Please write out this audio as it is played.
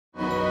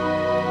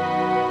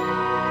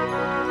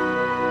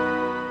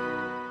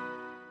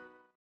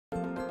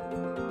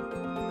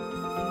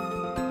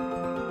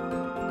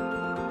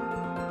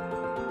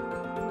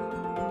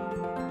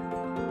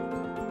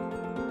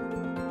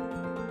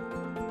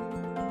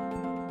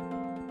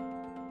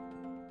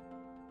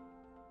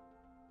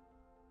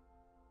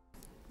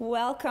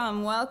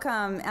Welcome,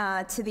 welcome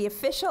to the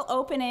official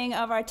opening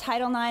of our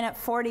Title IX at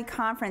 40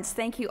 conference.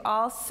 Thank you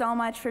all so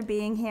much for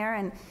being here,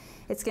 and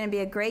it's going to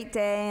be a great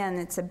day, and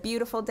it's a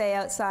beautiful day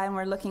outside, and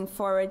we're looking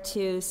forward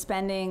to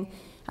spending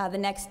the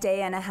next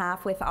day and a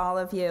half with all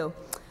of you.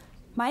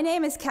 My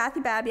name is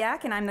Katherine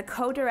Babiak, and I'm the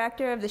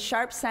co-director of the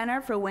Sharp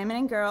Center for Women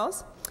and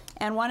Girls,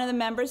 and one of the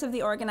members of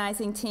the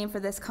organizing team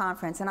for this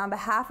conference. And on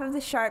behalf of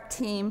the Sharp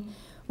team,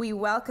 we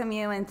welcome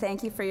you and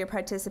thank you for your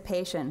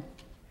participation.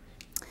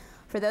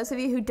 For those of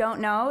you who don't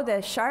know,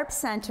 the Sharp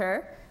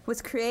Center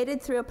was created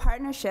through a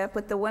partnership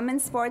with the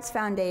Women's Sports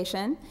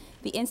Foundation,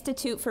 the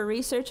Institute for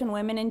Research in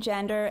Women and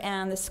Gender,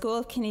 and the School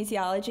of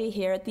Kinesiology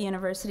here at the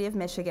University of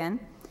Michigan.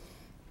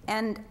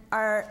 And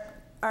our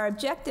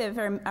objective,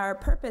 our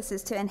purpose,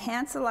 is to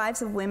enhance the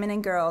lives of women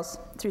and girls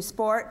through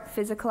sport,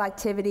 physical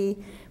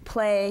activity,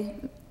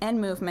 play, and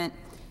movement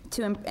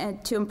to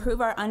improve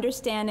our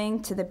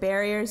understanding to the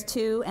barriers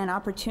to and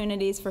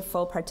opportunities for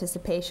full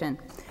participation.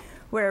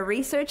 We're a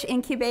research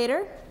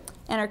incubator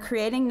and are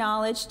creating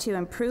knowledge to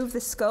improve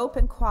the scope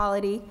and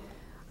quality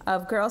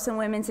of girls' and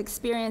women's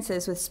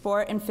experiences with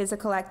sport and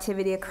physical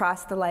activity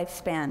across the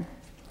lifespan.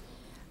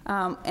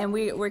 And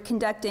we're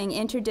conducting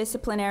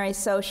interdisciplinary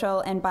social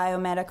and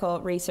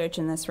biomedical research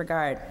in this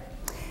regard.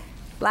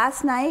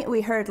 Last night,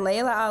 we heard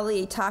Layla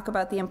Ali talk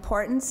about the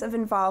importance of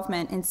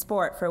involvement in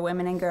sport for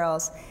women and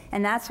girls,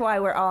 and that's why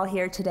we're all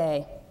here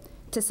today,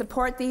 to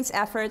support these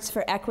efforts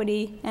for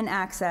equity and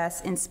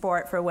access in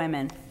sport for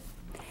women.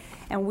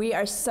 And we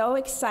are so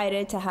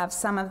excited to have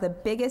some of the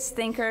biggest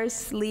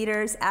thinkers,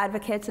 leaders,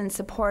 advocates, and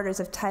supporters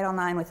of Title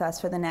IX with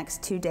us for the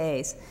next 2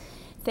 days.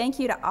 Thank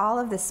you to all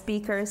of the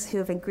speakers who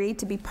have agreed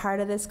to be part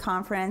of this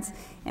conference,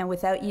 and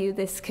without you,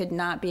 this could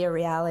not be a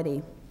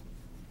reality.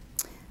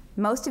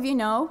 Most of you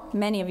know,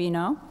 many of you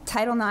know,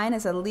 Title IX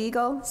is a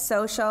legal,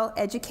 social,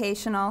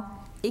 educational,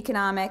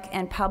 economic,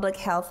 and public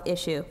health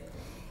issue.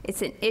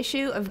 It's an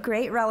issue of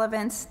great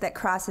relevance that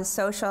crosses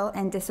social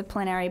and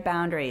disciplinary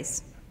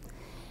boundaries.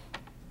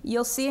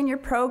 You'll see in your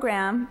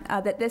program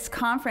that this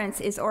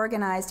conference is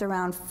organized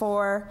around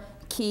 4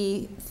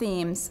 key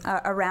themes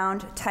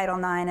around Title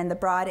IX and the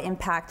broad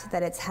impact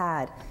that it's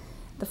had.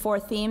 The 4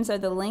 themes are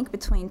the link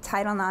between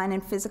Title IX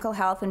and physical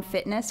health and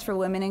fitness for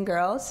women and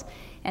girls,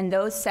 and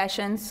those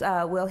sessions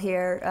we'll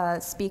hear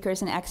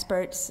speakers and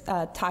experts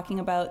talking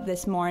about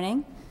this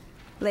morning.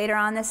 Later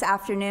on this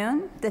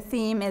afternoon, the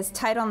theme is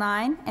Title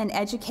IX and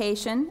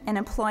education and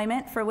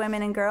employment for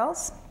women and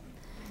girls.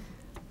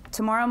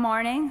 Tomorrow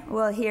morning,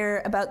 we'll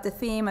hear about the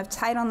theme of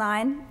Title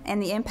IX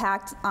and the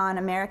impact on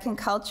American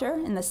culture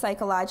and the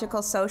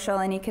psychological, social,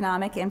 and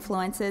economic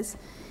influences.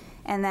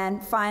 And then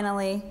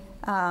finally,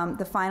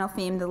 the final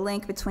theme, the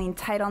link between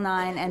Title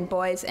IX and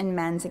boys' and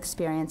men's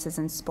experiences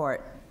in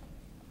sport.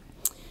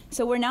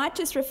 So we're not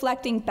just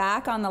reflecting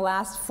back on the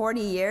last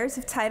 40 years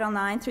of Title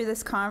IX through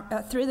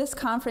this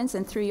conference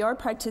and through your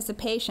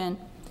participation.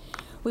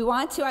 We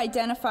want to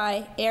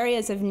identify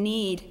areas of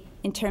need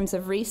in terms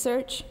of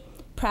research,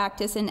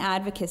 practice, and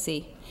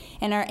advocacy.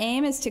 And our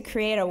aim is to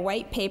create a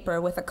white paper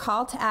with a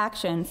call to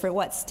action for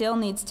what still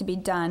needs to be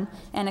done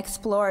and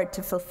explored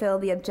to fulfill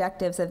the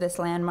objectives of this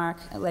landmark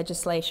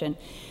legislation.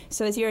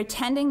 So as you're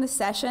attending the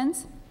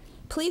sessions,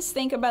 please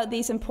think about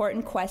these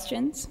important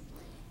questions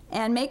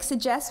and make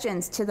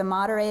suggestions to the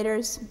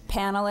moderators,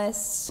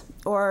 panelists,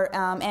 or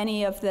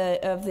any of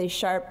the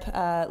Sharp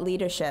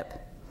leadership.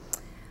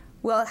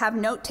 We'll have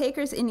note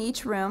takers in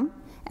each room,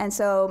 and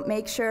so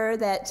make sure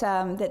that,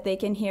 that they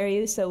can hear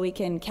you so we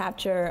can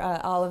capture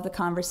all of the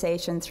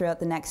conversation throughout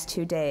the next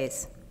 2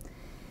 days.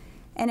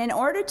 And in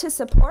order to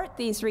support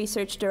these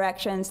research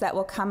directions that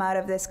will come out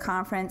of this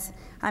conference,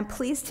 I'm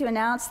pleased to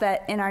announce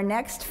that in our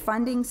next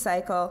funding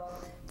cycle,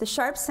 the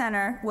Sharp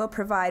Center will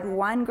provide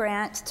 1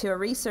 grant to a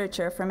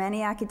researcher from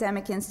any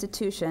academic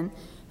institution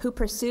who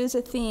pursues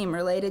a theme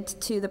related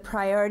to the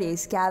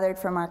priorities gathered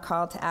from our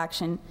Call to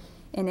Action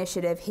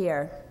initiative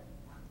here.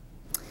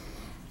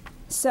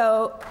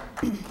 So,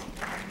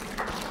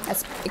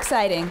 that's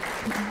exciting.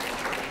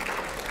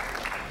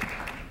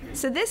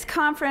 So this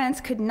conference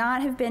could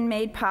not have been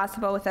made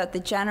possible without the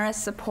generous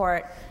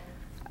support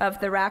of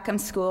the Rackham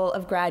School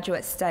of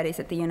Graduate Studies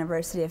at the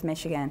University of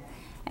Michigan.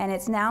 And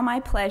it's now my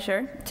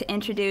pleasure to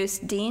introduce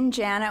Dean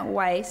Janet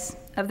Weiss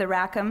of the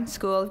Rackham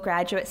School of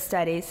Graduate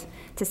Studies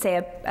to say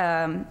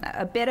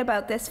a bit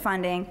about this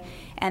funding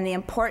and the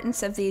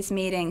importance of these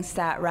meetings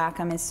that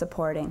Rackham is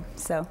supporting.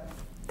 So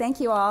thank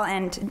you all,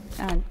 and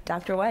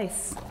Dr.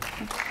 Weiss.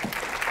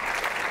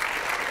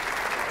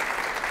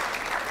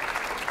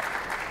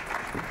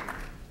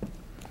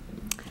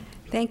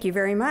 Thank you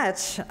very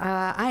much.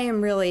 I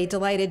am really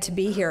delighted to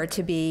be here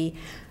to be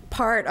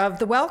part of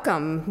the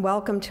welcome.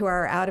 Welcome to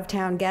our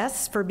out-of-town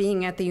guests for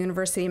being at the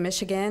University of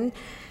Michigan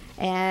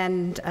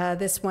and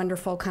this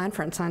wonderful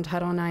conference on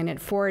Title IX at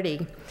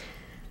 40.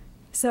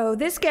 So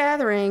this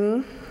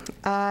gathering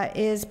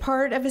is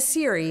part of a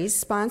series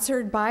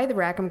sponsored by the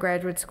Rackham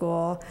Graduate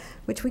School,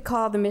 which we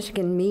call the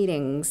Michigan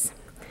Meetings.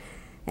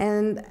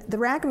 And the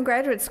Rackham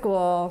Graduate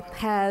School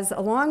has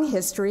a long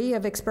history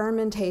of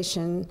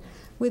experimentation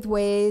with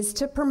ways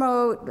to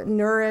promote,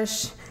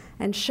 nourish,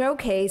 and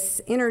showcase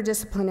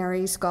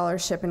interdisciplinary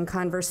scholarship and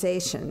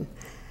conversation.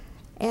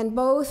 And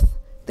both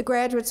the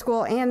graduate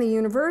school and the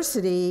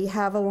university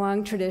have a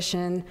long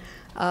tradition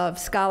of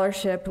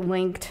scholarship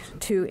linked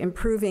to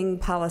improving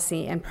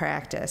policy and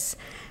practice.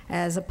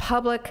 As a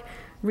public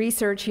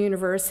research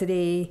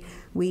university,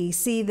 we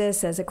see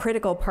this as a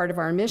critical part of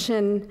our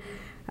mission,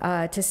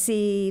 to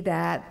see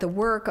that the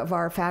work of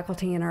our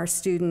faculty and our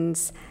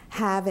students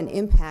have an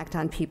impact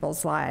on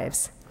people's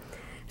lives.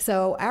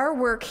 So our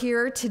work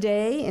here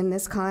today in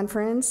this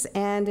conference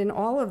and in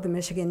all of the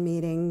Michigan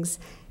meetings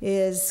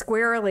is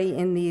squarely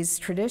in these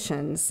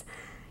traditions.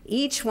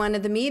 Each one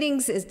of the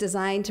meetings is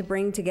designed to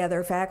bring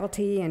together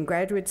faculty and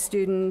graduate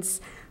students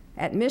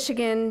at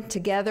Michigan,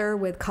 together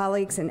with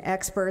colleagues and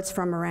experts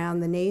from around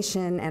the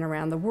nation and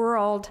around the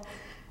world,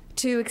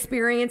 to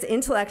experience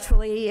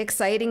intellectually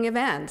exciting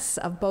events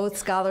of both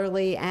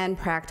scholarly and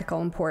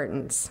practical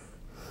importance.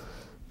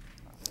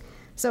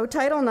 So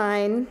Title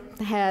IX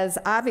has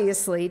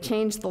obviously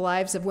changed the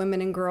lives of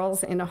women and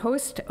girls in a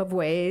host of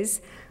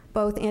ways,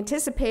 both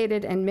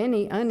anticipated and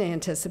many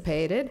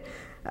unanticipated,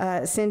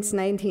 since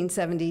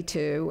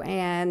 1972.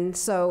 And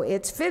so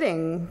it's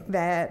fitting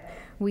that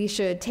we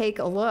should take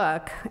a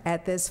look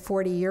at this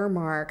 40-year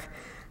mark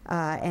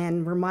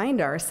and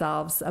remind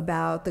ourselves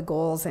about the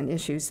goals and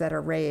issues that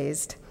are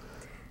raised.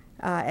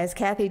 As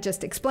Kathy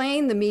just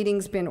explained, the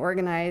meeting's been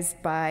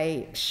organized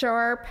by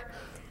SHARP,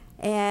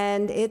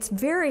 and it's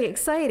very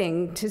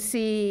exciting to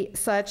see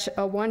such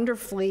a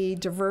wonderfully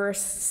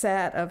diverse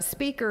set of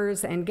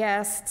speakers and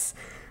guests,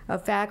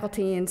 of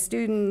faculty and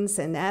students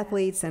and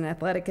athletes and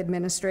athletic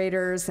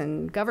administrators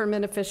and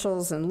government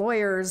officials and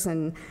lawyers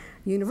and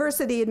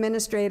university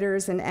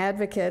administrators and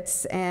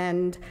advocates,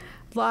 and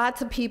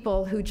lots of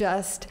people who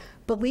just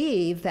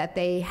believe that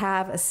they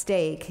have a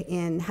stake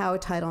in how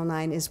Title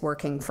IX is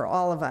working for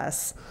all of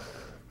us.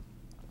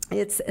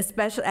 It's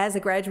especially, as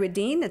a graduate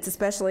dean, it's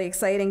especially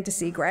exciting to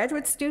see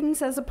graduate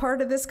students as a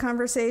part of this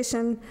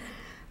conversation,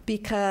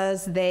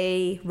 because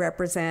they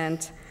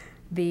represent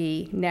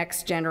the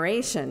next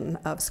generation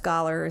of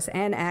scholars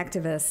and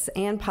activists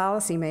and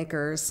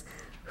policymakers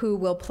who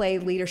will play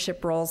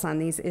leadership roles on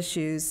these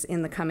issues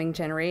in the coming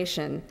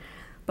generation.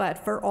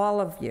 But for all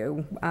of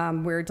you,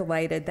 we're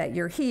delighted that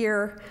you're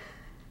here.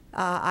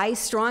 I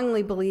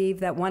strongly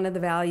believe that one of the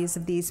values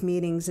of these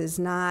meetings is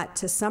not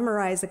to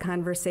summarize a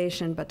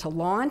conversation, but to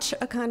launch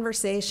a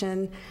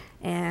conversation,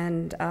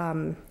 and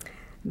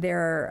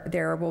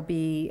there will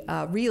be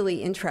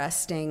really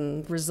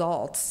interesting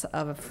results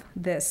of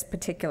this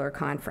particular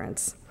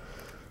conference.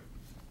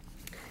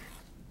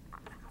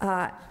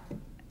 I'm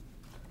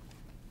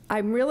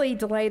really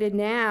delighted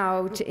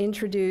now to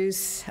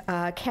introduce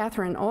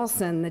Kathryn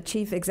Olson, the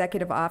Chief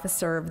Executive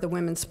Officer of the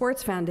Women's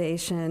Sports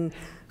Foundation,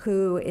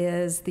 who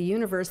is the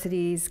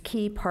university's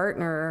key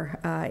partner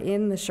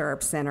in the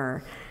Sharp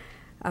Center.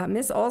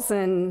 Ms.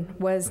 Olson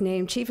was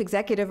named Chief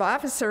Executive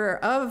Officer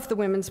of the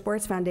Women's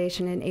Sports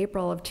Foundation in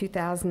April of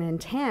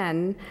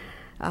 2010,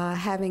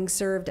 having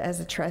served as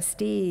a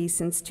trustee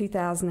since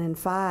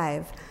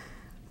 2005.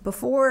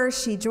 Before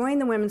she joined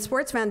the Women's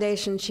Sports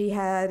Foundation, she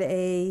had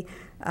a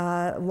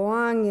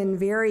long and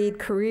varied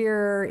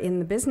career in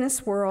the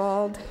business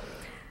world.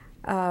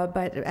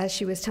 But as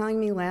she was telling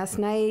me last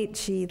night,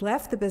 she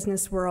left the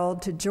business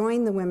world to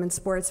join the Women's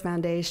Sports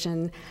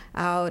Foundation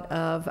out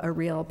of a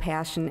real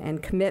passion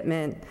and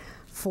commitment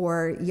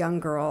for young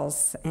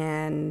girls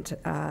and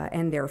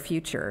their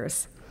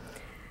futures.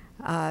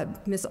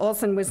 Ms.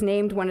 Olson was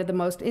named one of the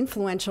most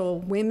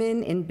influential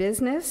women in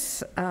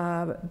business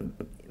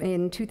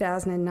in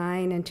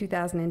 2009 and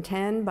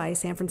 2010 by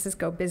San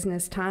Francisco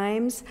Business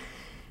Times.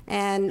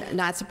 And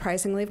not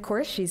surprisingly, of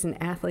course, she's an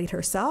athlete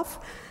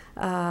herself,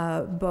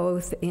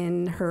 both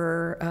in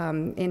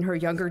her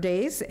younger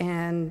days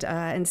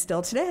and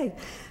still today.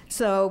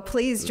 So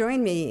please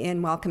join me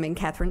in welcoming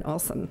Kathryn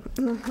Olson.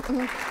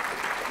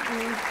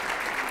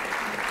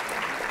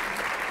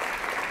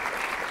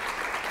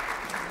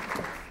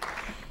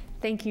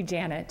 Thank you,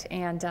 Janet,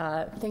 and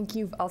thank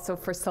you also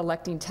for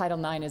selecting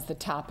Title IX as the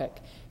topic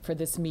for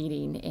this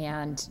meeting,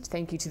 and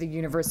thank you to the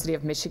University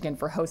of Michigan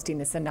for hosting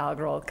this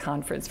inaugural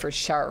conference for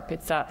SHARP.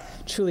 It's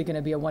truly going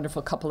to be a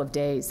wonderful couple of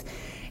days.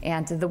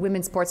 And the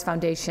Women's Sports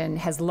Foundation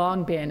has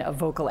long been a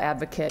vocal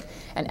advocate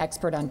and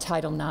expert on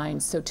Title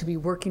IX, so to be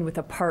working with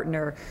a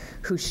partner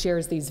who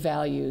shares these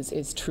values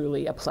is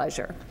truly a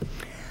pleasure.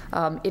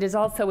 It is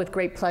also with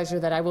great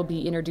pleasure that I will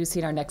be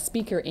introducing our next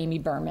speaker, Amy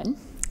Berman.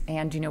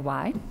 And you know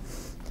why?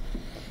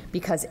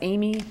 Because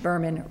Amy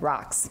Berman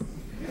rocks.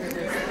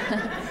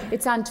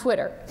 It's on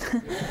Twitter.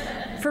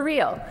 For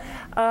real.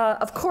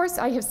 Of course,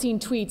 I have seen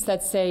tweets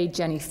that say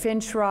Jenny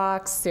Finch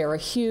rocks, Sarah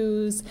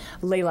Hughes,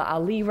 Layla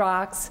Ali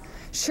rocks.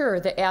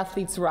 Sure, the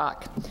athletes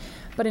rock.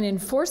 But an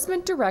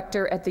enforcement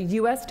director at the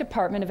U.S.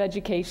 Department of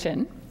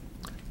Education,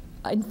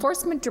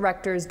 enforcement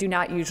directors do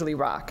not usually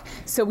rock.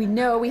 So we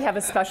know we have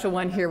a special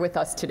one here with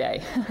us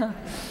today.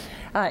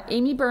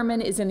 Amy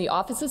Berman is in the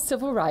Office of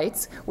Civil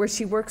Rights, where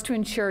she works to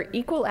ensure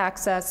equal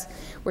access,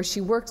 where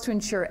she works to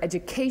ensure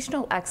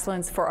educational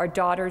excellence for our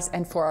daughters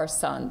and for our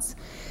sons.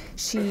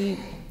 She,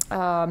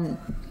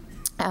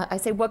 I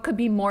say, what could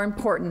be more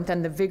important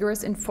than the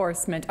vigorous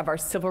enforcement of our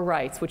civil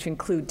rights, which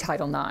include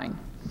Title IX?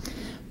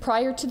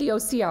 Prior to the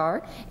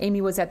OCR, Amy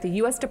was at the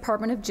U.S.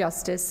 Department of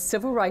Justice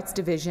Civil Rights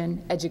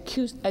Division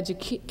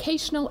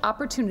Educational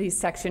Opportunities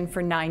Section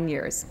for 9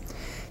 years.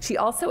 She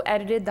also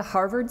edited the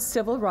Harvard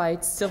Civil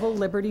Rights Civil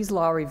Liberties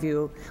Law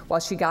Review while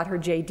she got her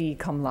JD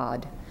cum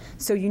laude.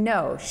 So you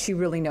know she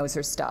really knows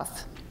her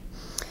stuff.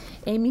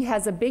 Amy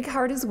has a big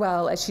heart as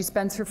well, as she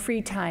spends her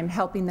free time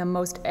helping the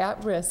most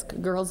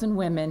at-risk girls and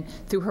women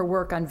through her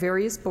work on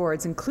various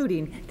boards,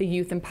 including the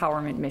Youth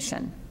Empowerment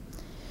Mission.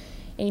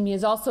 Amy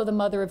is also the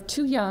mother of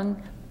 2 young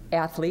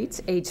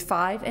athletes, age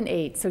 5 and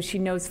 8, so she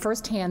knows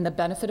firsthand the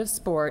benefit of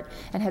sport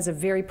and has a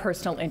very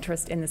personal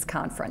interest in this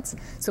conference.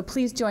 So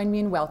please join me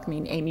in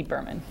welcoming Amy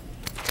Berman.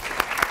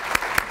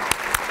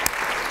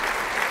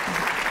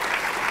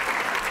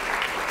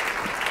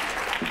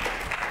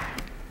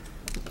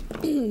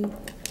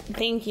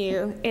 Thank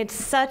you. It's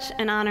such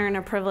an honor and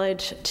a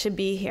privilege to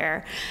be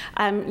here.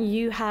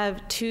 You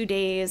have 2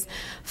 days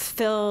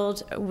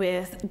filled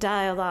with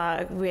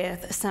dialogue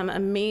with some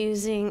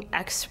amazing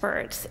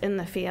experts in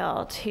the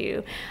field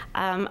who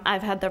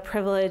I've had the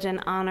privilege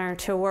and honor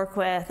to work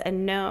with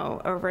and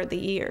know over the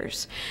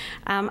years.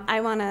 I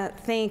want to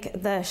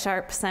thank the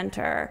Sharp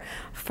Center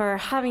for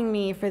having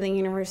me, for the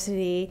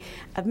University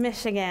of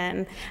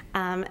Michigan,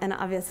 and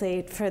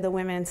obviously for the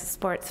Women's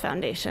Sports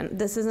Foundation.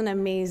 This is an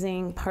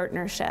amazing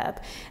partnership.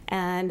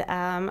 And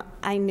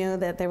I know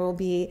that there will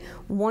be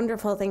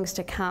wonderful things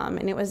to come.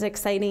 And it was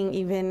exciting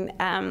even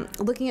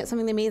looking at some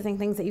of the amazing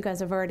things that you guys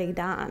have already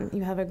done.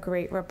 You have a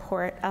great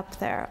report up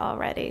there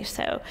already.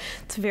 So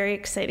it's very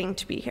exciting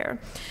to be here.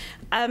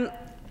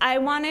 I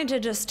wanted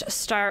to just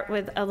start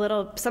with a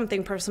little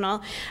something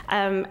personal.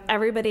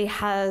 Everybody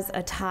has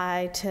a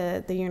tie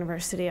to the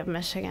University of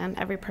Michigan,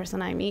 every person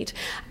I meet.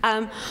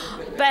 But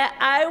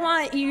I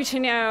want you to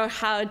know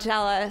how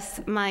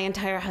jealous my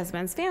entire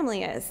husband's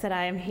family is that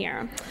I am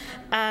here.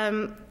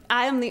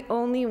 I am the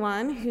only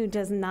one who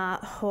does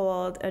not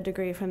hold a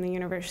degree from the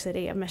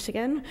University of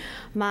Michigan.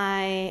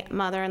 My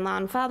mother-in-law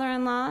and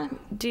father-in-law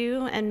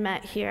do and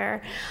met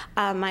here.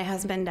 My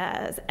husband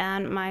does,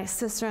 and my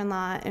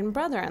sister-in-law and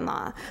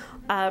brother-in-law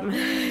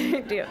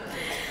do.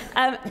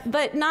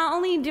 But not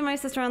only do my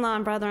sister-in-law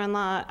and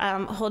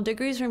brother-in-law hold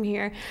degrees from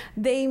here,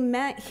 they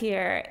met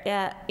here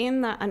in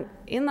the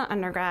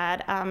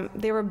undergrad.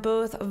 They were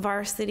both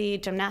varsity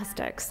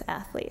gymnastics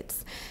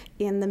athletes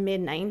in the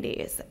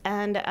mid-90s.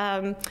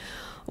 And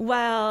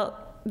while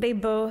they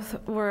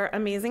both were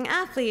amazing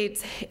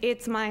athletes,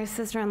 it's my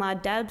sister-in-law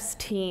Deb's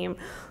team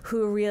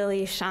who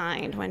really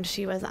shined when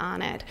she was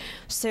on it.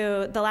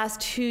 So the last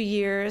 2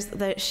 years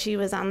that she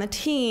was on the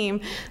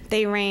team,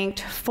 they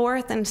ranked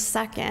 4th and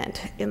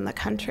 2nd in the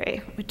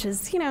country, which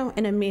is, you know,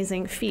 an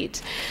amazing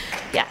feat.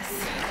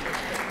 Yes.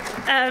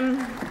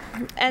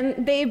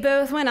 And they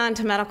both went on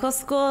to medical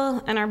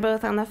school and are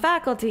both on the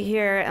faculty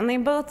here, and they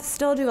both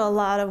still do a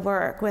lot of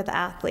work with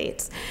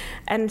athletes.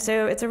 And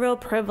so it's a real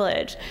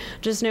privilege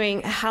just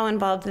knowing how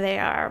involved they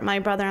are. My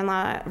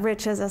brother-in-law,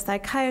 Rich, is a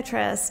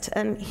psychiatrist,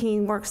 and he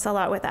works a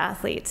lot with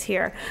athletes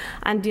here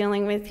on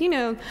dealing with, you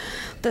know,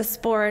 the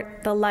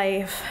sport, the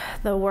life,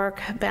 the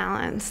work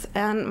balance.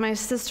 And my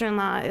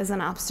sister-in-law is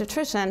an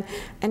obstetrician,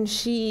 and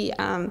she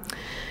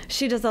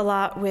does a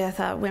lot with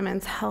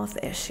women's health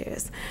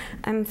issues.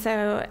 And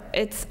so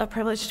it's a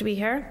privilege to be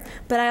here,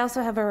 but I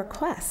also have a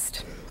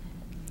request.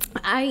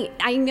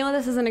 I know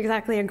this isn't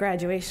exactly a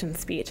graduation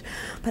speech,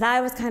 but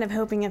I was kind of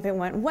hoping if it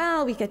went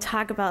well, we could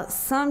talk about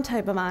some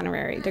type of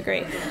honorary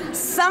degree.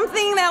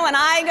 Something that when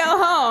I go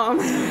home,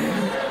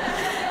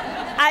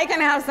 I can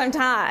have some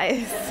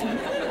ties.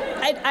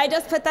 I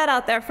just put that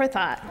out there for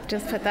thought.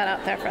 Just put that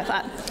out there for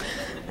thought.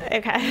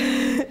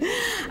 Okay.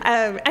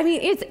 I mean,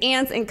 it's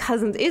aunts and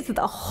cousins. It's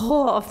the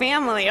whole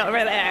family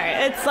over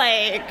there. It's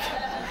like,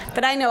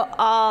 but I know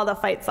all the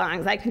fight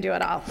songs. I can do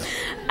it all.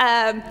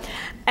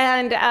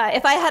 And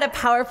if I had a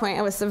PowerPoint,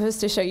 I was supposed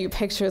to show you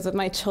pictures of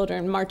my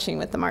children marching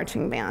with the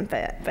marching band,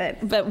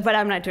 but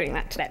I'm not doing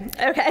that today.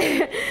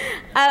 Okay.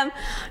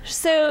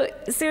 So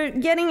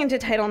getting into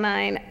Title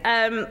IX,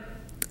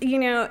 you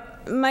know,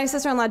 my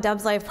sister-in-law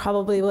Deb's life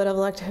probably would have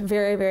looked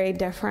very, very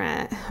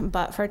different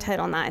but for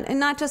Title IX. And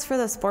not just for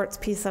the sports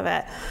piece of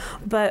it,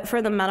 but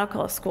for the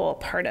medical school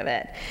part of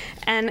it.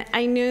 And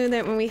I knew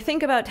that when we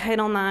think about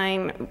Title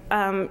IX,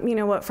 you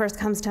know, what first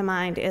comes to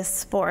mind is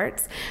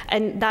sports.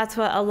 And that's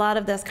what a lot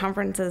of this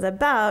conference is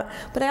about.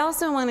 But I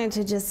also wanted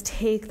to just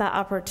take the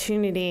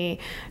opportunity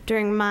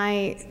during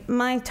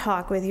my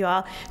talk with you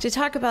all to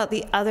talk about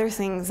the other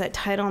things that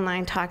Title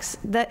IX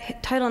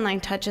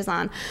touches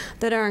on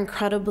that are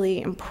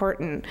incredibly important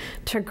important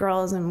to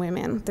girls and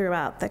women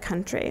throughout the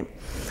country.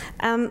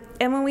 And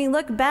when we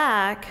look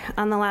back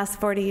on the last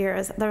 40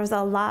 years, there's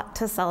a lot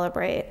to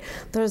celebrate.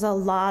 There's a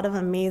lot of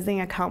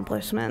amazing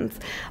accomplishments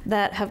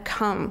that have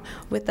come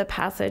with the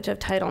passage of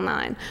Title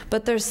IX,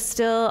 but there's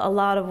still a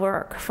lot of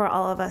work for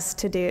all of us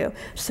to do.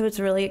 So it's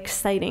really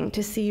exciting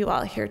to see you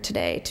all here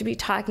today to be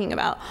talking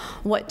about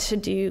what to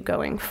do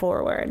going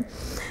forward.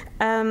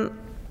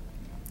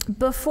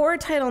 Before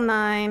Title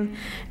IX,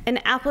 an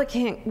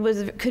applicant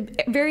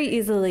could very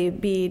easily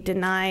be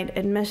denied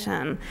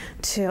admission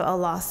to a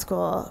law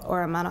school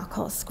or a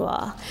medical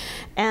school.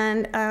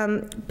 And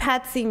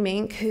Patsy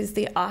Mink, who's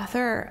the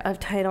author of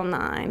Title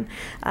IX,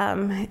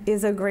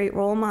 is a great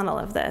role model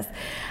of this.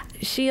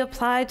 She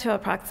applied to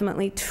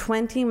approximately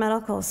 20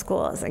 medical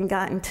schools and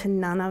got into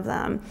none of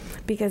them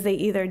because they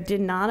either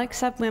did not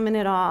accept women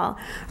at all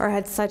or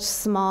had such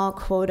small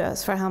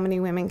quotas for how many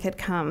women could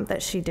come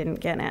that she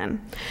didn't get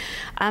in.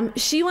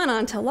 She went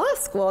on to law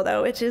school,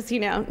 though, which is,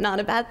 not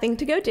a bad thing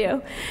to go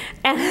do,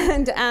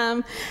 and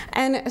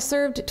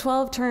served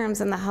 12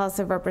 terms in the House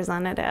of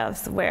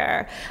Representatives,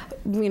 where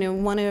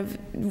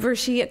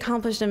she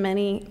accomplished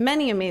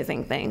many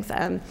amazing things.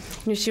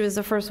 She was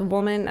the first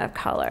woman of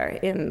color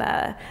in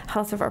the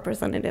House of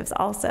Representatives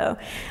also,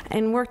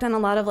 and worked on a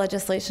lot of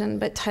legislation,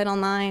 but Title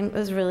IX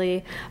was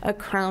really a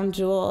crown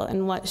jewel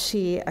in what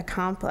she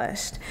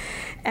accomplished.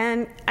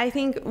 And I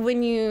think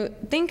when you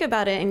think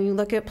about it and you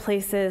look at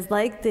places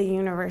like the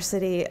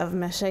University of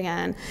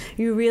Michigan,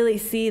 you really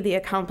see the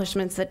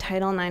accomplishments that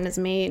Title IX has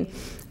made.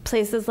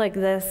 Places like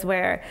this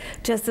where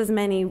just as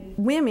many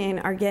women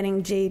are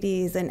getting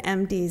JDs and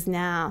MDs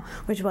now,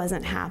 which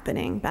wasn't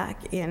happening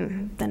back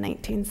in the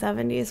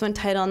 1970s when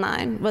Title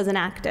IX was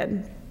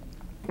enacted.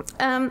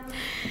 I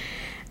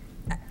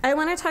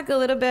want to talk a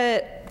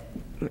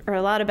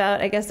lot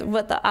about, I guess,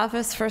 what the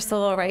Office for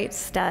Civil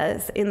Rights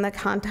does in the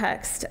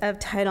context of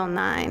Title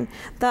IX.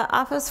 The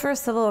Office for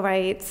Civil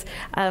Rights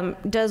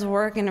does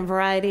work in a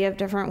variety of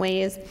different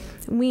ways.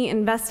 We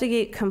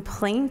investigate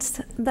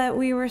complaints that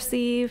we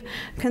receive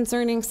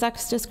concerning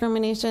sex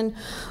discrimination.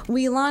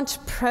 We launch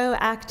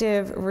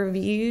proactive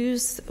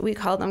reviews. We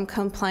call them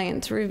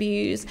compliance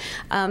reviews.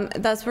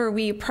 That's where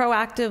we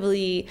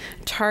proactively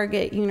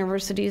target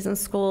universities and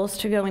schools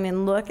to go in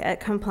and look at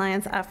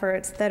compliance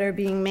efforts that are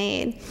being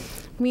made.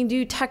 We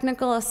do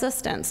technical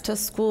assistance to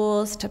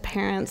schools, to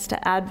parents,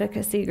 to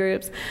advocacy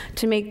groups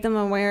to make them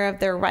aware of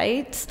their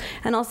rights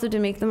and also to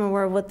make them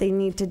aware of what they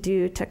need to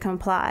do to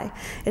comply.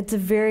 It's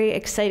very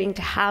exciting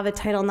to have a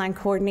Title IX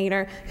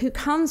coordinator who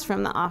comes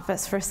from the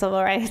Office for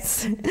Civil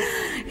Rights,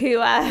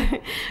 who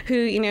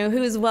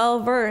is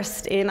well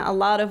versed in a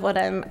lot of what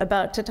I'm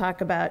about to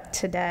talk about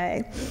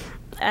today.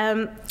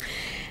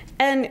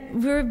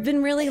 And we've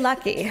been really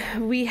lucky.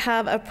 We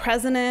have a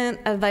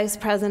president, a vice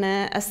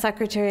president, a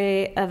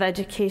secretary of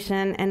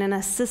education, and an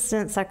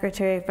assistant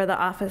secretary for the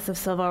Office of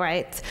Civil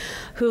Rights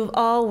who've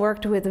all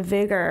worked with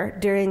vigor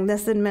during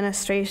this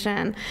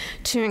administration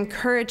to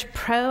encourage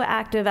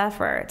proactive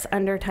efforts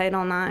under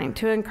Title IX,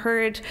 to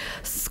encourage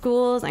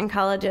schools and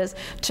colleges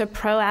to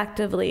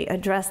proactively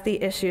address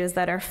the issues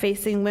that are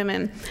facing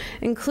women,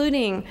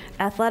 including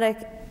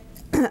athletic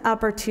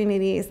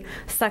opportunities,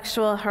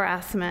 sexual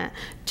harassment,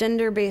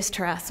 gender-based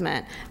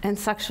harassment, and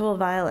sexual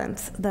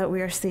violence that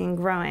we are seeing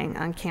growing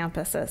on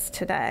campuses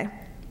today.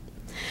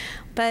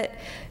 But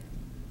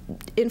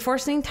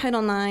enforcing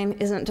Title IX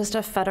isn't just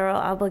a federal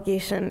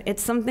obligation.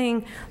 It's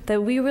something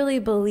that we really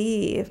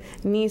believe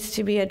needs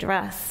to be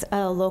addressed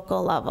at a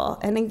local level.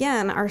 And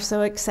again, are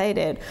so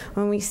excited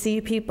when we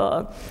see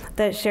people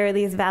that share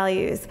these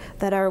values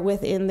that are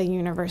within the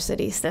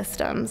university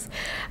systems.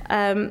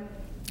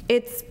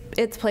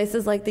 It's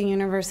places like the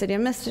University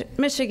of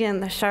Michigan,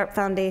 the Sharp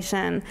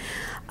Foundation,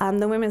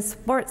 the Women's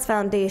Sports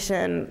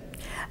Foundation,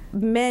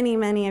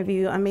 many of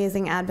you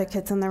amazing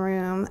advocates in the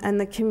room, and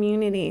the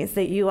communities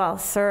that you all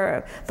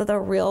serve, that the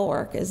real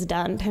work is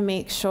done to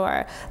make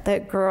sure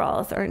that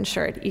girls are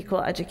ensured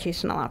equal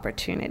educational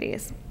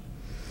opportunities.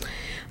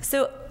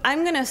 So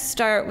I'm going to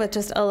start with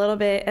just a little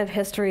bit of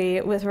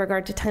history with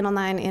regard to Title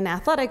IX in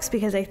athletics,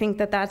 because I think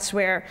that that's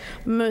where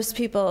most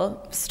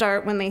people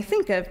start when they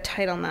think of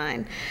Title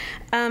IX.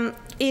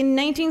 In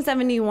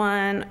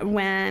 1971,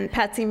 when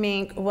Patsy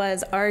Mink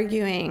was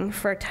arguing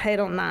for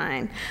Title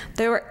IX,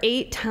 there were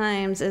 8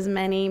 times as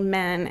many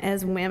men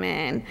as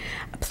women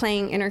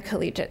playing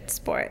intercollegiate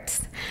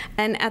sports.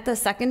 And at the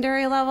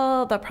secondary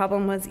level, the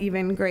problem was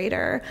even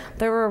greater.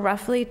 There were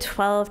roughly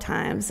 12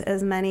 times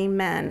as many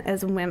men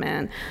as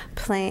women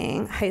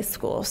playing high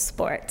school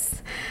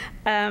sports.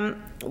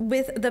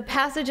 With the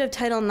passage of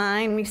Title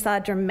IX, we saw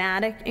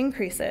dramatic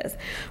increases.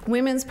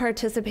 Women's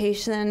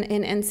participation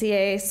in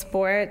NCAA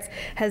sports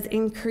has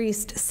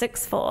increased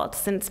 6-fold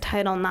since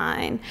Title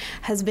IX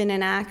has been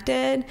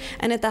enacted,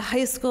 and at the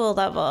high school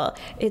level,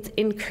 it's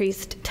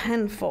increased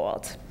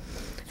 10-fold.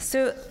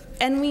 So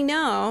And we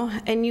know,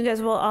 and you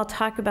guys will all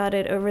talk about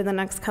it over the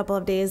next couple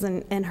of days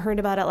and heard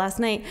about it last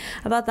night,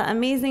 about the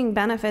amazing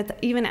benefits,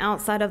 even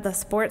outside of the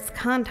sports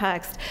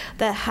context,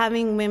 that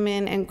having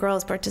women and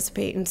girls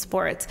participate in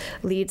sports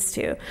leads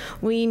to.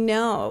 We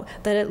know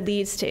that it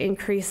leads to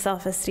increased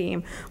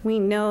self-esteem. We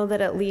know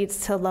that it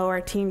leads to lower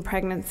teen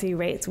pregnancy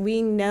rates.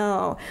 We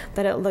know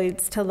that it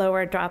leads to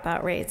lower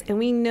dropout rates. And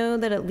we know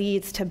that it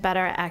leads to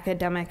better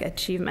academic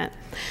achievement.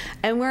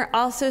 And we're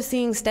also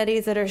seeing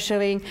studies that are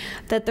showing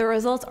that the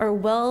results are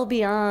well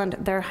beyond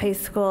their high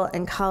school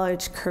and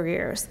college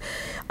careers.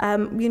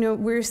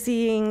 We're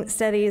seeing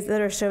studies that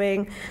are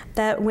showing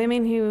that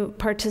women who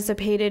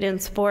participated in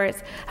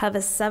sports have a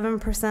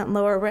 7%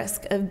 lower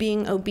risk of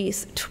being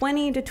obese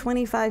 20 to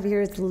 25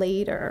 years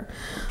later.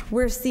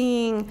 We're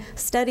seeing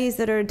studies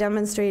that are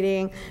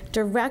demonstrating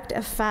direct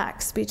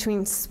effects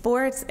between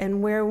sports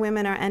and where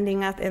women are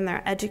ending up in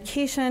their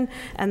education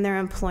and their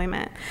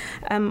employment.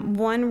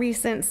 One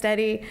recent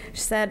study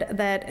said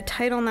that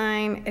Title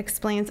IX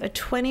explains a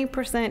 20%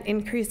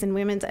 increase in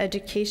women's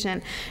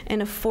education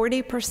and a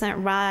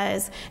 40%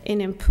 rise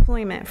in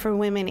employment for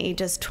women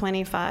ages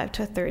 25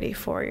 to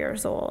 34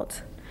 years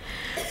old.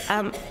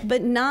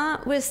 But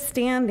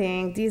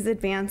notwithstanding these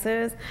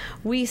advances,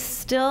 we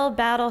still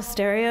battle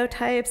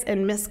stereotypes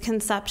and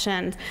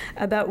misconceptions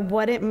about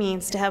what it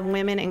means to have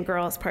women and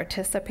girls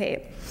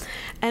participate.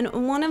 And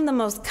one of the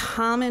most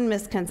common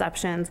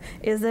misconceptions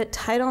is that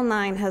Title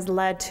IX has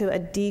led to a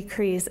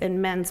decrease in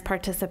men's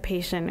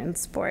participation in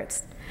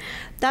sports.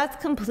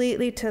 That's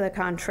completely to the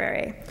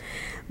contrary.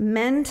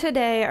 Men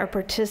today are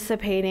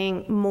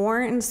participating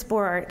more in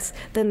sports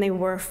than they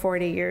were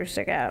 40 years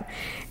ago.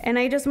 And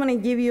I just want to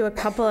give you a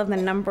couple of the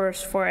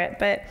numbers for it.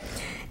 But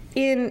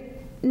in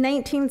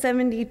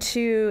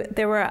 1972,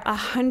 there were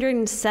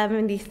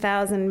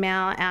 170,000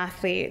 male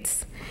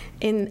athletes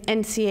in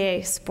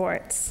NCAA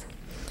sports.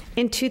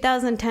 In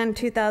 2010,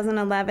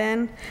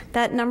 2011,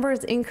 that number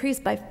has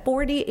increased by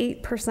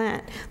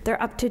 48%.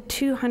 They're up to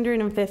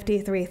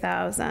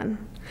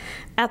 253,000.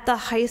 At the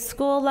high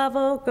school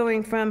level,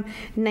 going from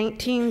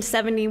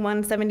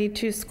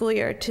 1971-72 school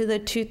year to the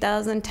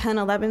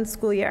 2010-11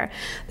 school year,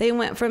 they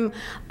went from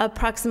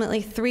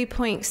approximately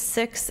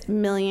 3.6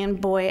 million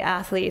boy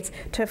athletes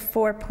to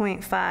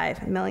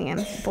 4.5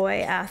 million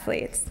boy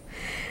athletes.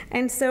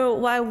 And so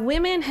while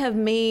women have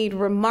made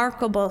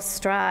remarkable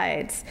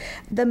strides,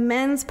 the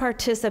men's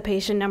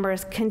participation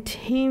numbers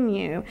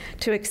continue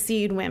to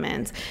exceed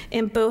women's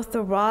in both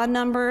the raw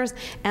numbers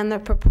and the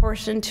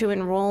proportion to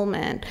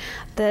enrollment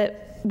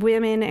that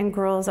women and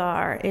girls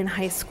are in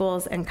high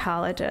schools and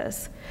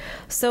colleges.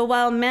 So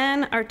while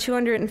men are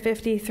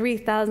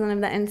 253,000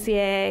 of the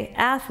NCAA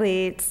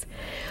athletes,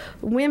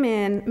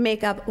 women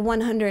make up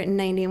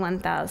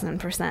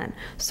 191,000%.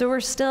 So we're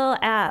still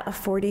at a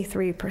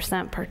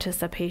 43%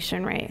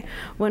 participation rate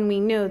when we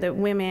know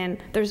that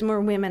there's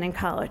more women in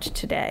college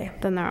today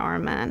than there are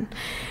men.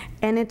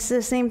 And it's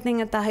the same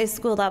thing at the high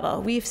school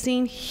level. We've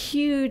seen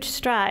huge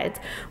strides.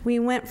 We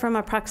went from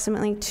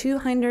approximately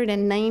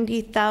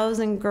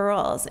 290,000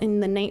 girls in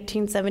the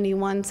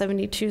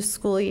 1971-72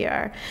 school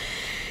year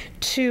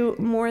to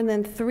more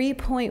than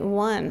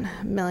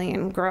 3.1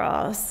 million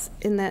girls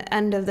in the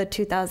end of the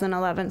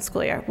 2011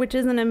 school year, which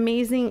is an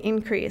amazing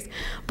increase,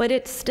 but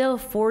it's still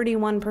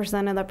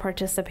 41% of the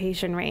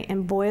participation rate,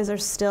 and boys are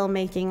still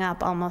making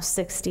up almost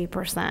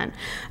 60%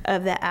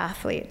 of the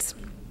athletes.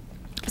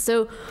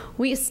 So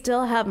we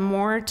still have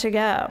more to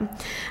go.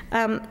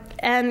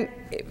 And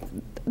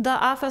the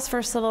Office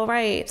for Civil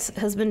Rights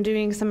has been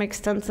doing some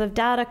extensive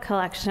data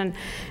collection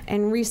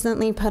and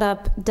recently put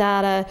up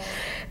data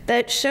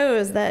that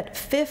shows that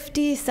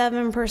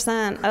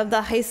 57% of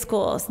the high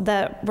schools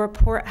that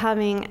report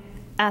having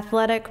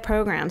athletic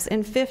programs,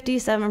 in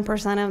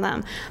 57% of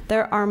them,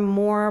 there are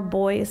more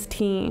boys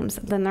teams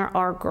than there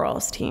are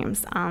girls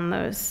teams in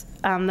those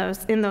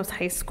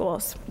high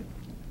schools.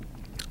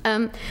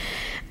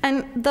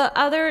 And the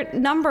other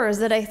numbers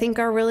that I think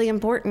are really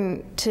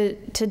important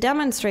to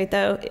demonstrate,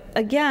 though,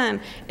 again,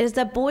 is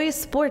that boys'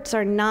 sports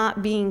are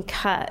not being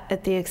cut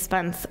at the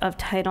expense of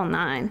Title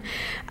IX.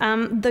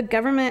 The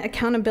Government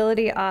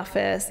Accountability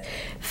Office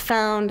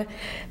found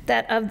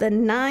that of the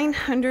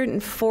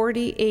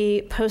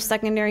 948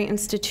 post-secondary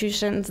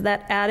institutions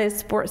that added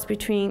sports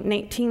between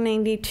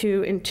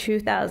 1992 and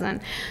 2000,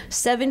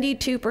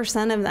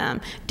 72% of them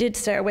did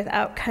so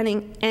without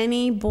cutting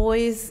any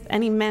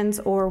men's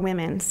or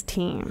women's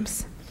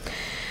teams.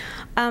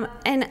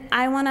 And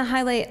I want to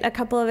highlight a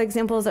couple of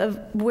examples of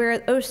where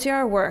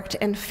OCR worked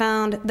and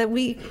found that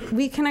we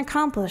can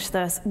accomplish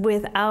this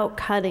without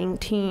cutting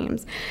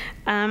teams.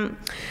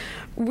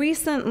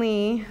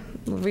 Recently,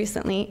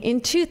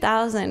 in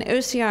 2000,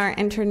 OCR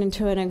entered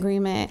into an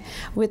agreement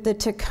with the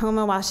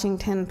Tacoma,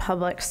 Washington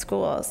Public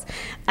Schools.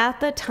 At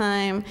the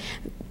time,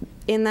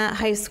 in that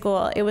high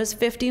school, it was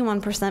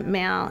 51%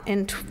 male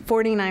and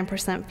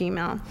 49%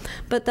 female.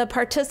 But the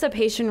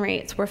participation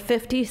rates were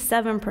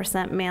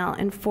 57% male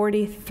and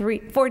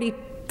 43%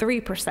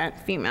 93%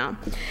 female.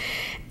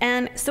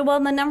 And so while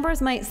the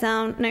numbers might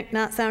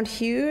not sound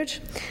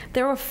huge,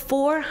 there were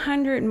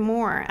 400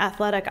 more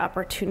athletic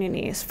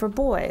opportunities for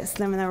boys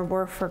than there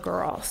were for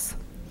girls.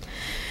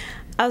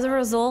 As a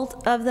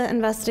result of the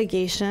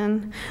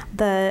investigation,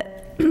 the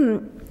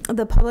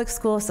public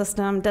school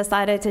system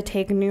decided to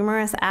take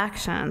numerous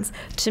actions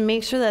to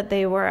make sure that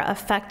they were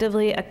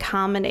effectively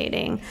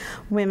accommodating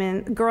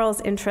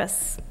girls'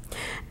 interests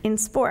in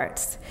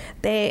sports.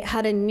 They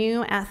had a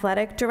new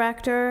athletic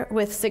director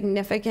with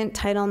significant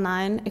Title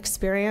IX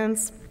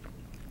experience.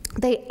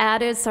 They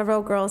added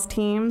several girls'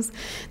 teams.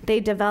 They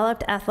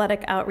developed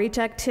athletic outreach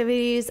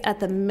activities at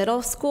the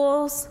middle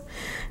schools.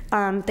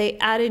 They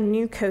added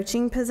new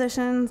coaching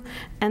positions,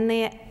 and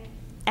they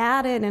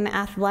added an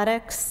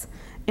athletics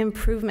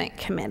improvement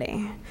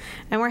committee.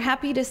 And we're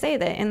happy to say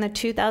that in the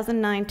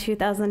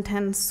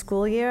 2009-2010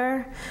 school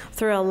year,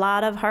 through a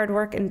lot of hard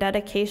work and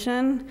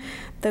dedication,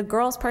 the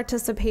girls'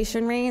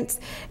 participation rates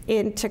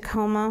in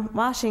Tacoma,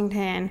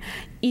 Washington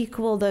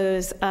equal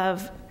those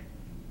of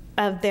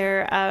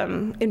their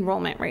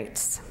enrollment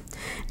rates.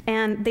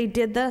 And they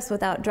did this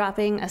without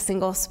dropping a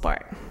single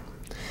sport.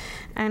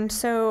 And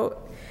so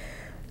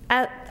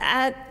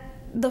at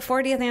the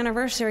 40th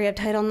anniversary of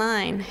Title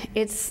IX,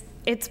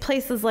 it's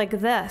places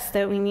like this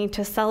that we need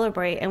to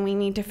celebrate, and we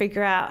need to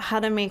figure out how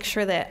to make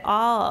sure that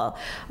all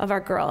of our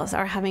girls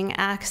are having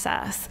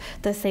access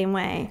the same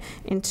way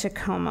in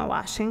Tacoma,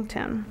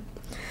 Washington.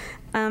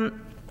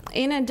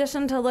 In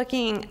addition to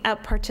looking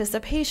at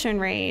participation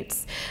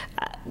rates,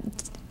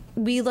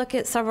 we look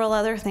at several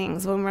other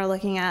things when we're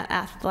looking at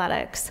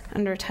athletics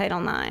under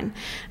Title IX.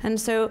 And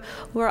so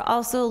we're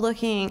also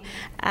looking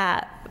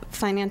at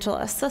financial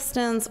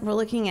assistance. We're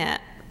looking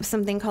at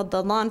something called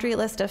the laundry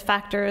list of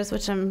factors,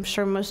 which I'm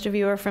sure most of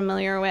you are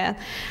familiar with.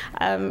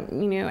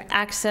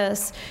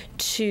 Access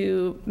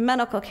to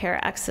medical care,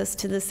 access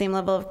to the same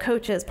level of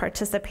coaches,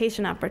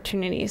 participation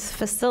opportunities,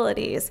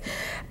 facilities.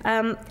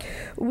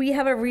 We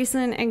have a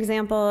recent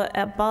example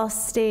at Ball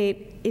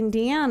State,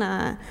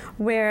 Indiana,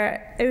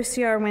 where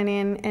OCR went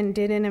in and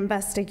did an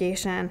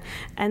investigation,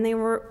 and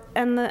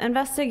the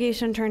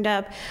investigation turned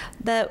up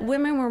that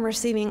women were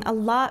receiving a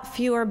lot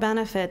fewer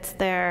benefits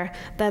there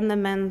than the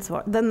men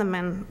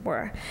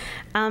were.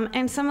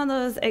 And some of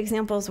those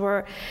examples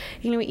were,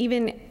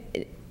 even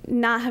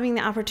not having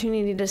the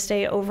opportunity to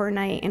stay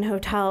overnight in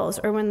hotels,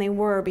 or when they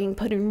were being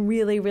put in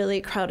really,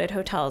 really crowded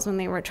hotels when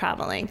they were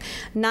traveling,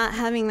 not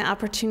having the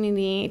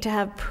opportunity to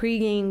have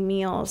pregame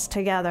meals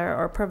together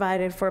or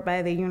provided for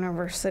by the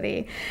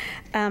university,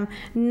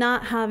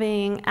 not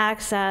having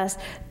access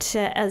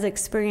to as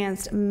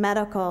experienced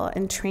medical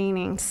and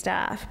training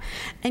staff,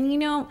 and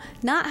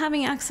not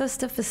having access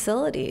to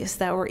facilities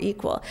that were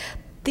equal.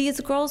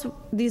 These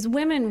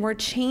women were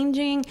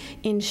changing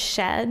in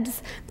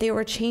sheds. They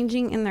were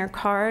changing in their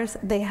cars.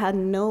 They had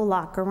no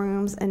locker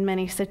rooms in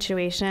many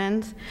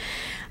situations.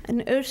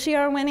 And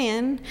OCR went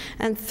in,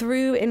 and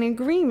through an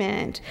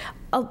agreement,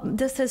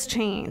 this has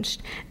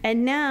changed.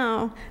 And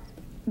now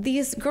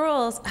these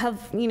girls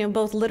have,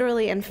 both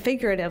literally and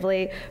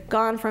figuratively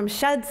gone from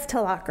sheds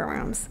to locker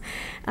rooms.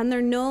 And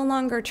they're no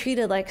longer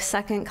treated like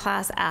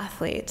second-class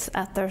athletes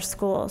at their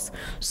schools.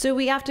 So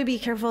we have to be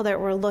careful that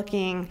we're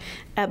looking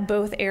at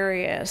both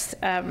areas,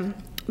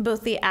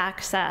 both the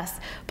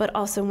access, but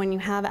also when you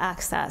have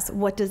access,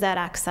 what does that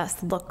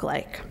access look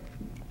like?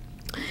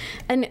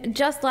 And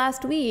just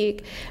last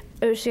week,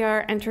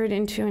 OCR entered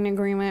into an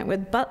agreement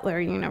with Butler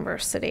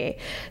University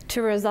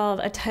to resolve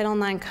a Title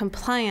IX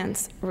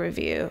compliance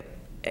review,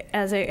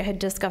 as I had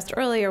discussed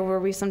earlier, where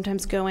we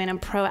sometimes go in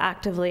and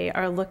proactively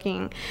are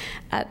looking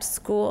at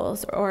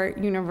schools or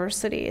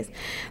universities.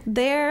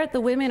 There,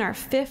 the women are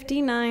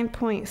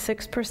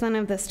 59.6%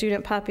 of the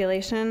student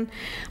population,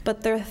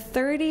 but they're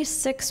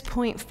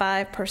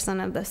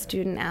 36.5% of the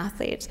student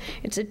athletes.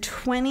 It's a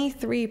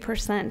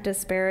 23%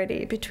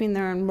 disparity between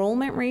their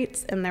enrollment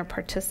rates and their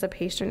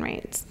participation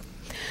rates.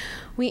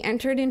 We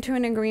entered into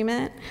an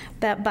agreement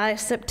that by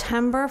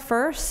September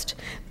 1st,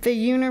 the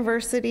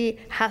university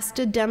has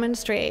to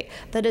demonstrate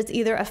that it's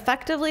either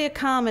effectively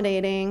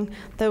accommodating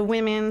the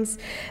women's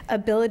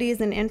abilities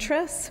and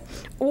interests,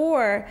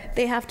 or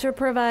they have to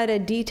provide a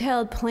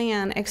detailed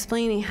plan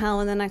explaining how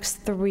in the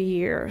next 3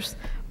 years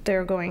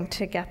they're going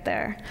to get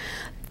there.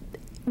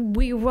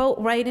 We wrote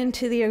right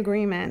into the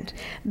agreement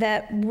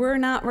that we're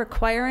not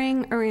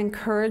requiring or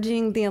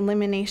encouraging the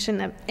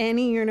elimination of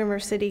any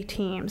university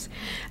teams,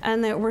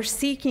 and that we're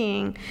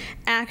seeking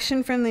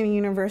action from the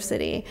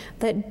university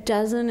that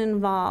doesn't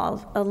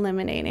involve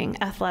eliminating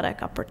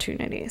athletic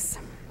opportunities.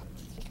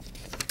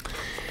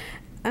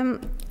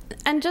 And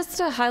And just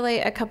to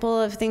highlight a couple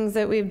of things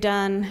that we've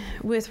done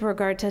with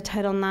regard to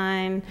Title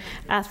IX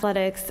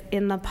athletics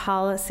in the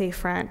policy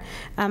front.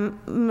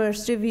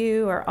 Most of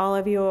you, or all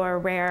of you, are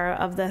aware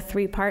of the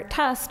three-part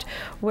test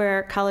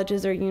where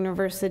colleges or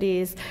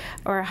universities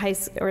or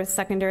or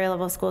secondary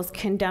level schools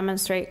can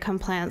demonstrate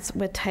compliance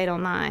with Title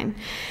IX.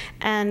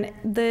 And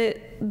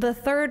the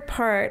third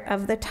part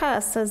of the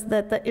test says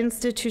that the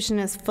institution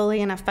is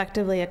fully and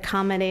effectively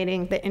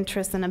accommodating the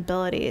interests and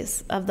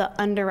abilities of the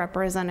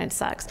underrepresented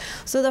sex.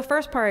 So the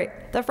first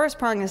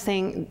prong is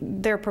saying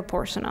they're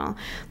proportional.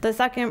 The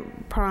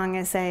second prong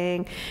is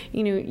saying,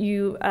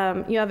 you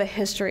have a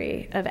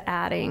history of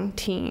adding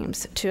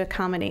teams to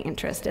accommodate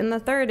interest. And the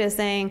third is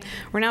saying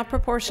we're not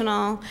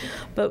proportional,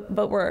 but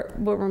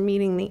we're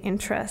meeting the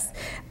interests.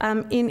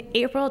 In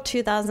April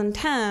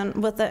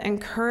 2010, with the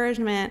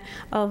encouragement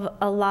of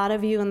a lot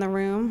of you in the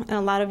room and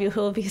a lot of you who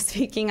will be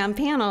speaking on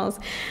panels,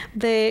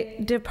 the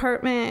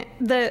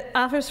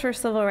Office for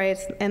Civil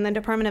Rights and the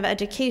Department of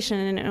Education,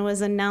 and it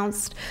was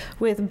announced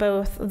with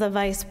both the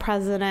Vice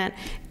President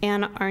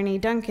and Arne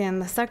Duncan,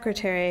 the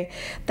Secretary,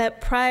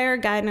 that prior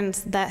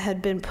guidance that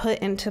had been put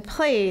into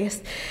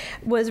place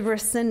was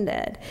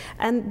rescinded.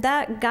 And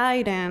that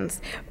guidance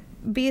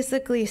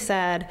basically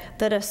said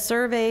that a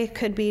survey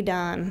could be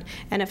done,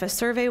 and if a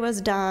survey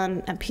was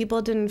done and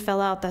people didn't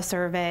fill out the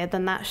survey,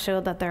 then that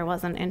showed that there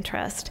was an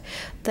interest.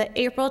 The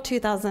April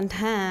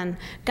 2010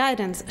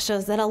 guidance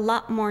shows that a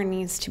lot more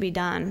needs to be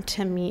done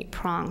to meet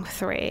prong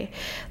 3.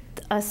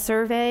 A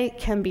survey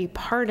can be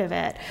part of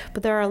it,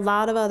 but there are a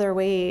lot of other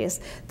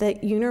ways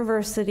that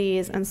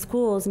universities and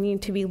schools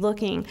need to be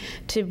looking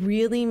to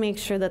really make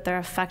sure that they're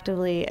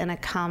effectively and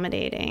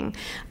accommodating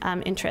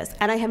interest.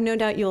 And I have no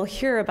doubt you'll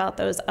hear about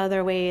those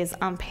other ways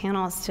on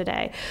panels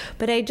today.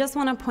 But I just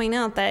want to point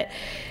out that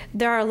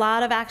there are a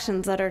lot of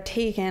actions that are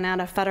taken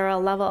at a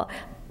federal level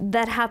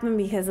that happen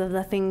because of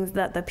the things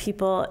that the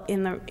people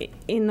in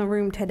the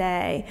room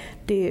today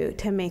do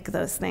to make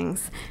those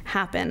things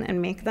happen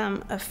and make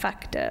them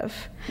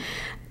effective.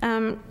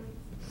 And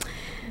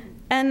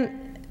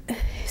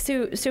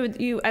so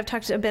I've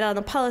talked a bit on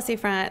the policy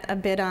front, a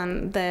bit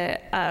on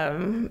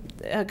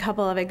a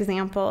couple of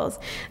examples.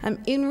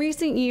 In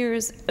recent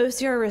years,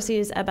 OCR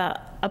receives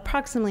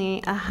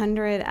approximately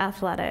 100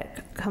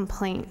 athletic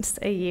complaints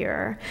a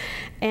year.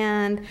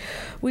 And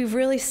we've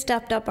really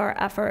stepped up our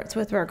efforts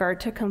with regard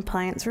to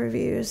compliance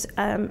reviews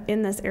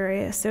in this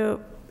area.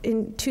 So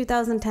in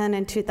 2010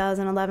 and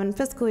 2011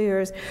 fiscal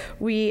years,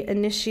 we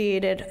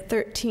initiated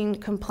 13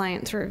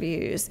 compliance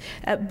reviews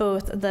at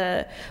both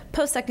the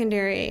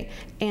post-secondary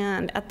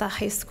and at the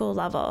high school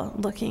level,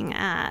 looking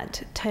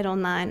at Title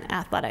IX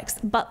athletics.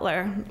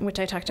 Butler, which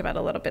I talked about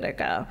a little bit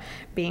ago,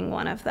 being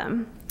one of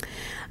them.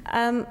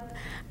 I'm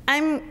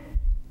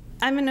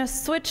going to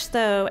switch,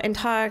 though, and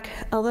talk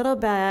a little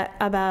bit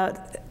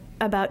about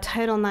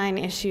Title IX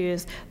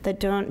issues that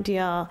don't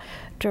deal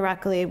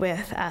directly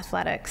with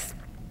athletics.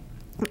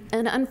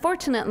 And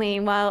unfortunately,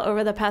 while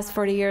over the past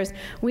 40 years,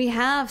 we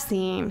have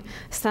seen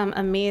some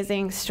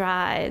amazing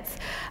strides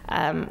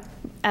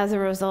as a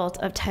result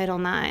of Title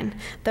IX,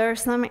 there are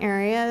some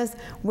areas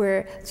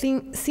where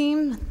things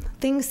seem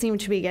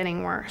to be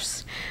getting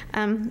worse.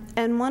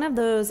 And one of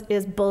those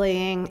is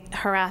bullying,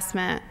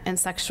 harassment, and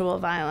sexual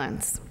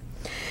violence.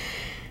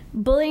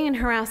 Bullying and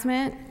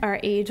harassment are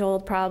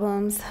age-old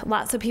problems.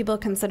 Lots of people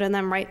consider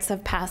them rites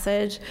of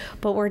passage,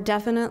 but we're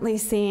definitely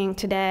seeing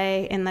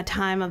today, in the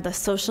time of the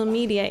social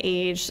media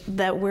age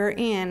that we're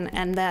in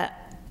and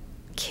that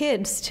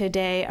kids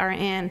today are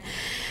in,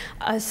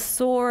 a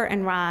soar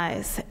and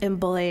rise in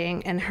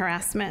bullying and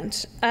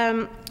harassment.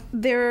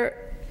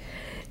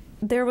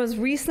 There was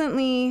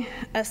recently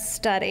a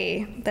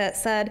study that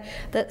said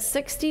that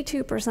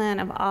 62%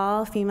 of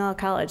all female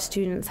college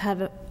students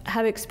have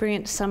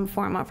experienced some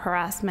form of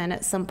harassment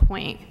at some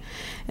point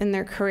in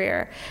their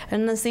career.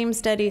 And the same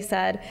study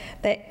said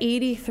that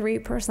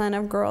 83%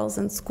 of girls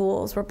in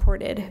schools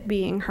reported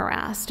being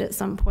harassed at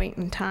some point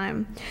in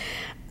time.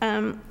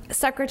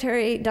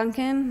 Secretary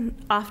Duncan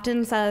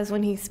often says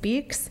when he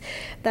speaks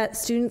that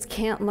students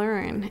can't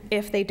learn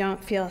if they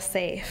don't feel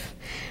safe.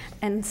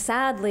 And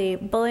sadly,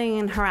 bullying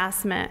and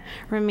harassment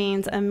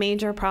remains a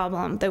major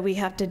problem that we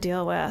have to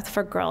deal with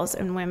for girls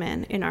and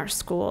women in our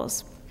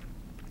schools.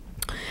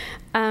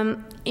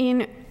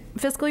 In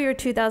fiscal year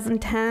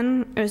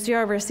 2010,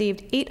 OCR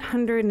received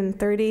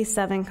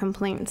 837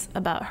 complaints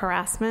about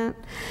harassment.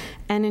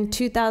 And in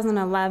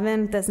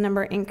 2011, this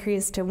number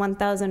increased to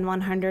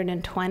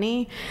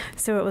 1,120.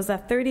 So it was a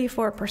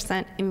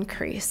 34%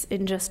 increase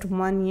in just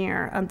 1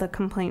 year of the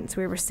complaints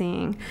we were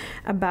seeing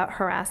about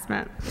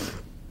harassment.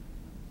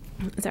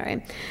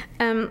 Sorry.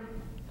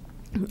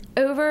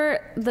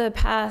 Over the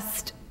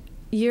past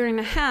year and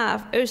a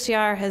half,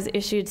 OCR has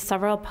issued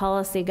several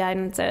policy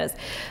guidances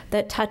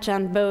that touch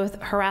on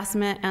both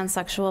harassment and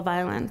sexual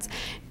violence.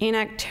 In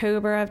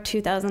October of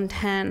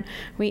 2010,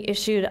 we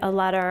issued a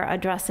letter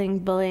addressing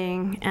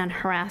bullying and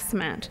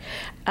harassment,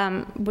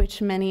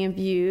 which many of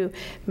you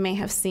may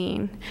have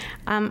seen.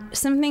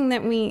 Something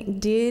that we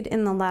did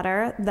in the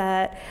letter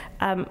that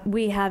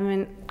we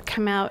haven't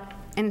come out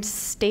and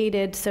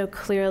stated so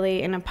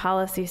clearly in a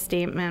policy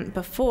statement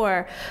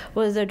before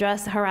was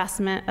address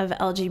harassment of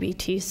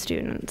LGBT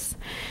students.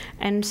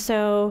 And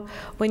so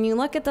when you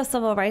look at the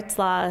civil rights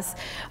laws,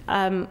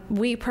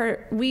 we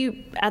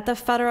at the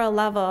federal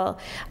level,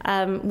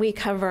 we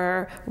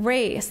cover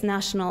race,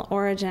 national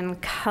origin,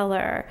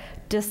 color,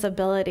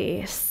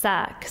 disability,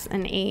 sex,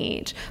 and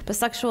age, but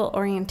sexual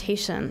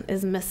orientation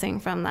is missing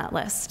from that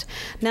list.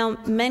 Now,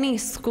 many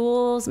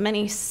schools,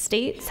 many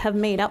states have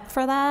made up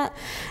for that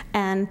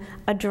and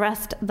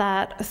addressed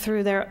that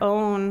through their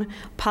own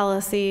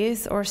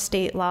policies or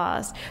state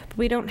laws. But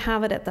we don't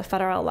have it at the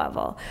federal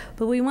level.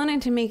 But we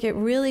wanted to make it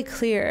really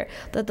clear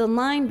that the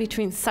line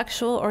between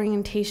sexual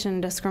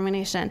orientation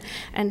discrimination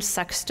and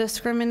sex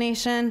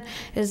discrimination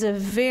is a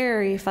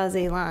very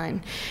fuzzy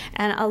line.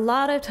 And a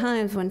lot of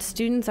times when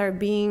students are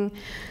being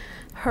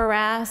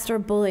harassed or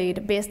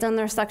bullied based on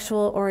their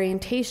sexual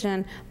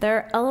orientation, there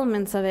are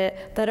elements of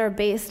it that are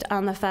based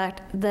on the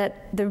fact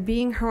that they're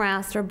being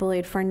harassed or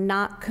bullied for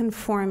not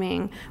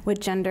conforming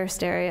with gender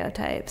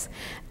stereotypes.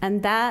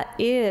 And that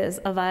is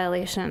a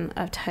violation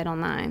of Title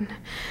IX.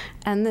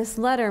 And this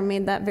letter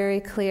made that very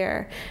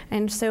clear.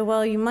 And so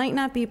while you might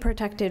not be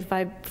protected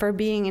for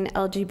being an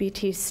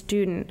LGBT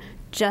student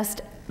just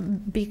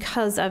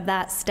because of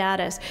that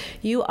status,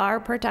 you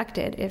are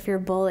protected if you're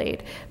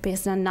bullied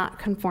based on not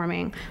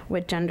conforming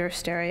with gender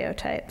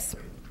stereotypes.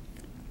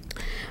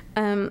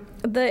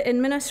 The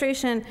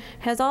administration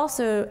has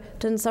also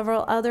done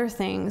several other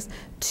things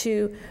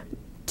to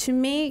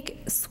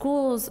make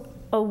schools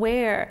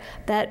aware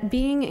that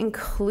being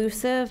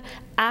inclusive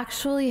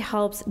actually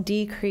helps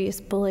decrease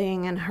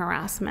bullying and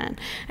harassment.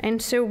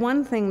 And so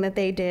one thing that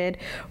they did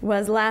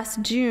was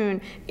last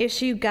June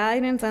issue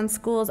guidance on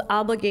schools'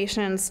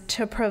 obligations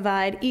to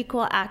provide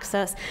equal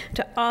access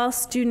to all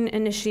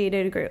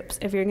student-initiated groups.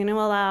 If you're going to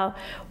allow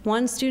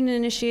one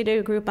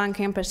student-initiated group on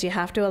campus, you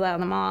have to allow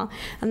them all,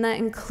 and that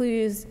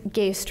includes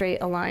gay-straight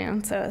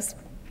alliances.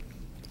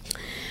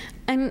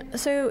 And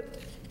so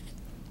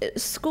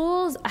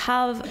schools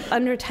have,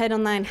 under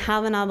Title IX,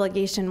 have an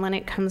obligation when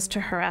it comes to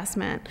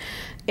harassment.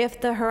 If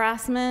the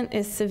harassment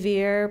is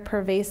severe,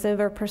 pervasive,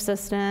 or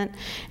persistent,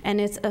 and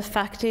it's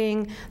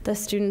affecting the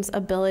student's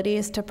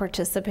abilities to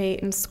participate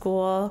in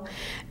school,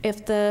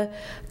 if the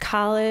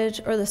college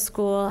or the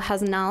school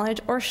has knowledge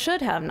or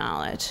should have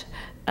knowledge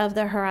of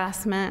the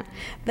harassment,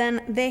 then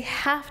they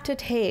have to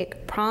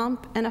take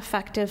prompt and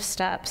effective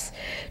steps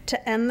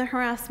to end the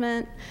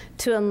harassment,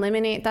 to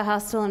eliminate the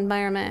hostile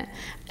environment,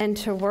 and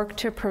to work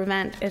to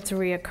prevent its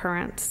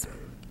reoccurrence.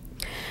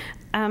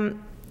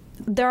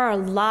 There are a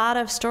lot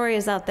of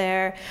stories out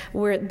there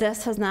where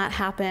this has not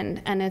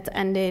happened and it's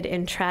ended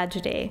in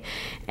tragedy.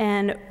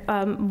 And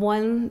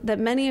one that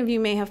many of you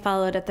may have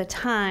followed at the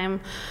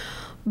time,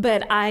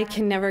 but I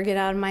can never get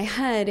out of my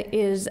head,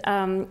 is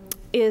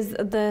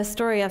the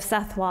story of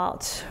Seth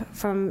Walsh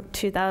from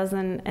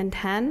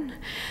 2010.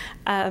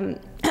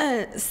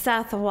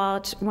 Seth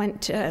Walsh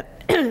went to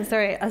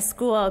a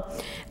school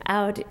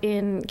out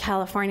in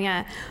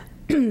California,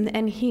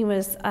 and he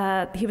was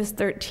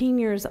 13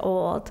 years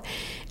old,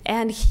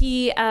 and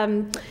he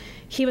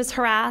was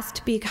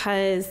harassed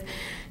because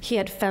he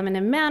had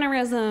feminine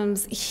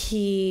mannerisms.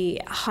 He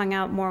hung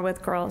out more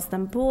with girls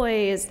than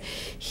boys.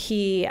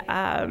 He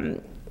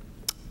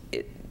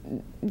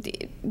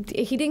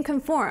didn't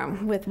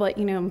conform with what,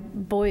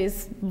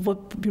 boys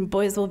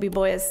will be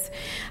boys.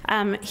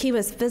 He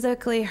was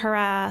physically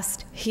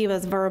harassed. He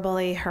was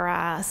verbally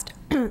harassed.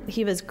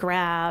 He was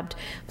grabbed.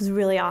 It was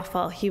really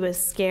awful. He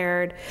was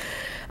scared.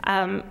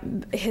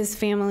 His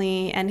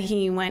family and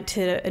he went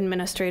to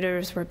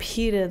administrators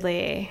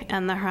repeatedly,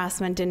 and the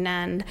harassment didn't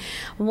end.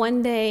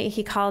 One day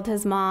he called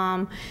his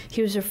mom.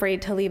 He was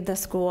afraid to leave the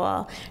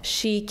school.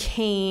 She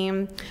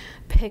came,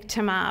 picked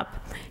him up.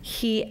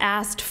 He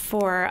asked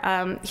for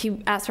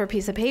a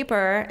piece of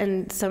paper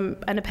and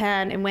a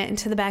pen and went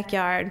into the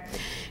backyard.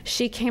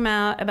 She came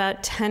out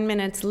about 10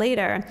 minutes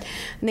later,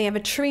 and they have a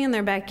tree in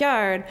their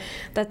backyard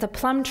that's a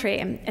plum tree,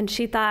 and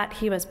she thought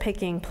he was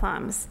picking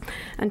plums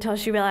until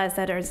she realized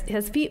that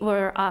his feet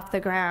were off the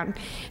ground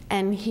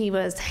and he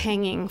was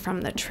hanging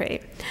from the tree.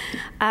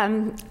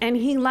 And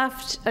he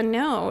left a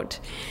note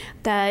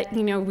that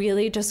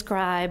really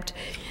described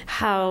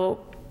how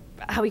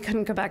he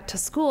couldn't go back to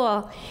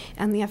school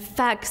and the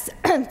effects,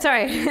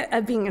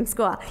 of being in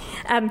school.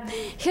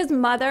 His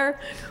mother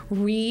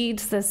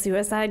reads the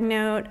suicide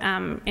note,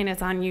 and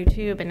it's on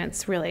YouTube, and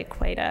it's really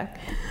quite a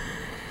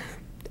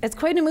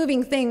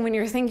moving thing when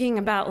you're thinking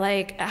about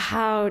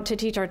how to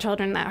teach our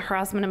children that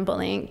harassment and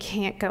bullying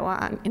can't go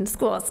on in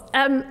schools.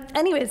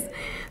 Anyways,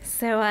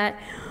 so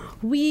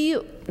we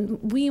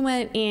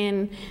went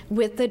in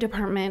with the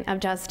Department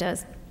of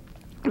Justice,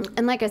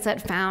 and like I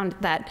said, found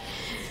that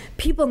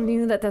people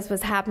knew that this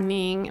was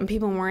happening and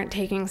people weren't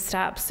taking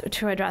steps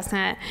to address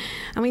it.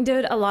 And we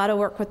did a lot of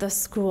work with the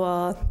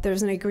school.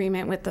 There's an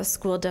agreement with the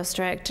school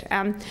district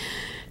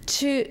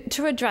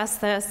to address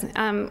this.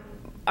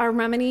 Our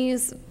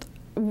remedies,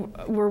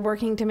 we're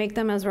working to make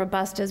them as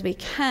robust as we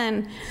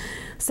can.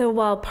 So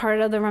while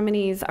part of the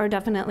remedies are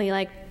definitely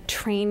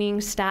training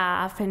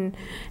staff and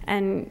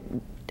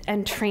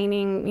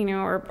training, you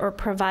know, or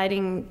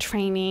providing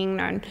training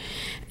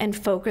and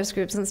focus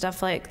groups and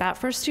stuff like that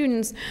for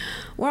students,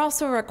 we're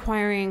also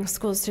requiring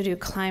schools to do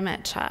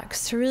climate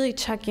checks, to really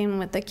check in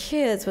with the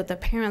kids, with the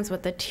parents,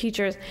 with the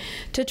teachers,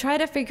 to try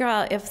to figure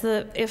out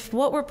if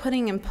what we're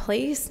putting in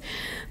place,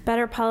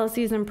 better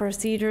policies and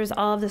procedures,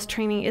 all of this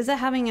training, is it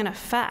having an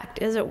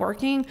effect? Is it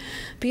working?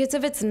 Because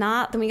if it's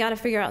not, then we got to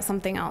figure out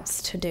something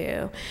else to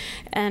do.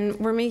 And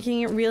we're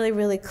making it really,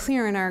 really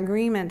clear in our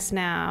agreements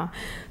now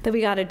that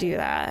we got to do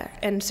that.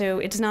 And so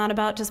it's not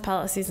about just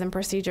policies and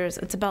procedures.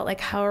 It's about, like,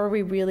 how are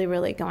we really,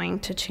 really going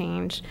to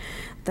change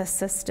the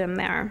system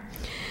there?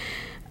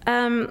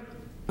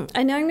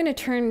 I know I'm going to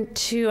turn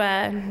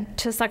to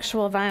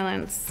sexual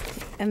violence,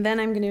 and then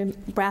I'm going to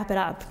wrap it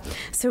up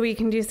so we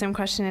can do some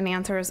question and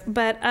answers.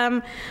 But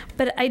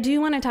I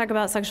do want to talk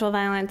about sexual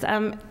violence.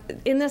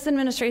 In this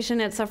administration,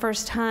 it's the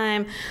first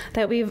time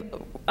that we've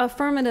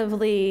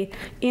affirmatively,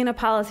 in a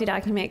policy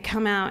document,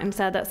 come out and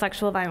said that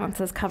sexual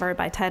violence is covered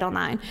by Title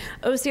IX.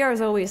 OCR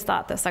has always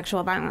thought that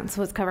sexual violence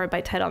was covered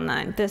by Title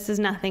IX. This is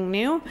nothing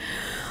new.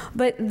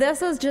 But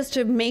this is just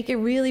to make it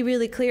really,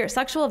 really clear.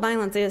 Sexual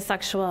violence is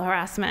sexual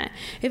harassment.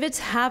 If it's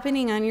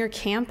happening on your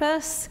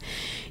campus,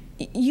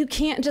 you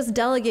can't just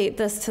delegate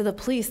this to the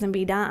police and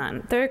be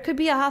done. There could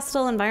be a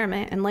hostile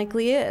environment, and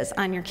likely is,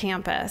 on your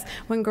campus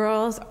when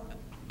girls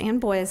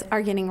and boys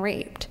are getting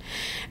raped.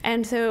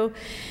 And so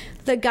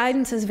the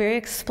guidance is very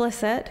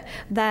explicit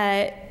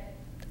that,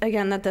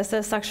 again, that this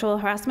is sexual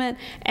harassment,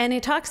 and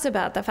it talks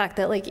about the fact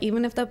that, like,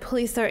 even if the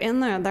police are in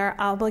there, there are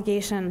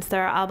obligations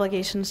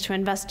to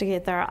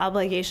investigate, there are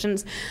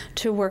obligations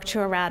to work to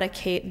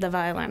eradicate the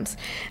violence.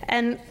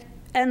 And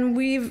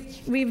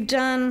we've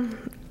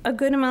done a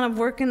good amount of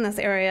work in this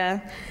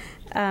area.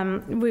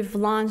 We've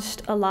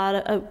launched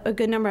a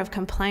good number of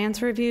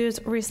compliance reviews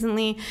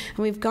recently, and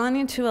we've gone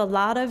into a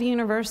lot of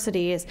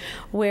universities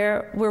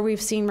where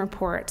we've seen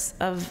reports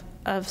of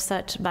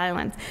such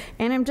violence.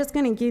 And I'm just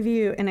going to give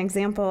you an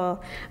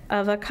example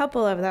of a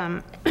couple of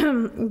them.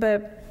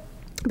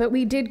 But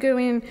we did go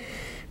in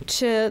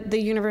to the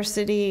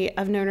University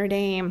of Notre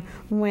Dame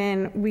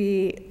when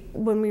we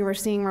were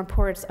seeing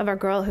reports of a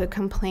girl who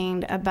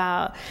complained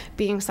about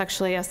being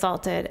sexually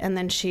assaulted, and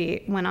then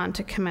she went on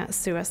to commit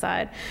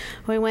suicide.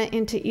 We went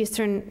into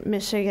Eastern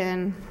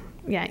Michigan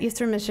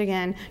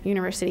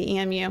University,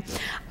 EMU,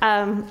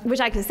 which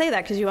I can say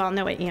that because you all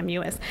know what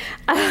EMU is.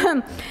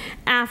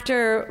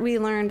 After we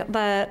learned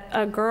that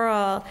a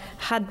girl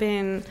had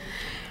been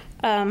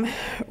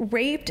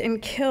raped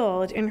and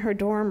killed in her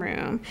dorm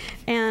room,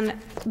 and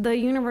the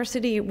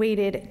university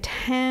waited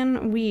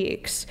 10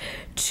 weeks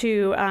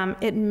to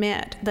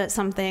admit that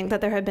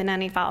there had been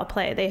any foul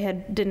play. They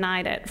had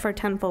denied it for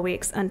 10 full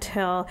weeks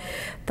until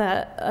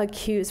the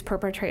accused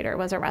perpetrator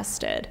was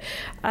arrested.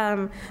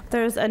 There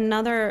was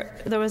another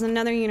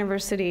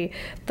university,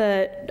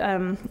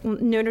 the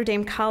Notre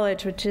Dame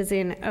College, which is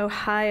in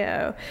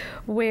Ohio,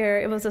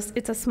 where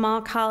it's a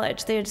small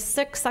college. They had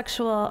 6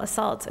 sexual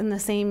assaults in the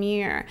same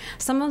year,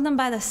 some of them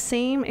by the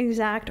same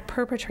exact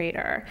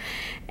perpetrator.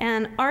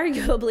 And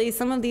arguably,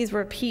 some of these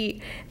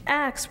repeat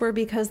acts were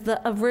because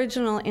the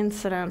original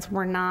incidents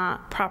were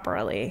not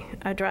properly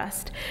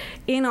addressed.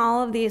 In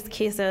all of these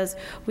cases,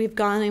 we've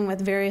gone in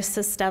with very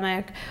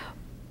systemic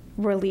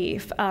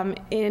relief,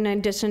 in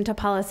addition to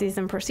policies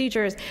and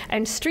procedures,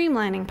 and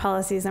streamlining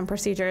policies and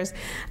procedures.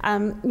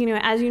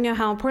 As you know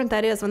how important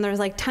that is when there's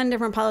like 10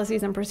 different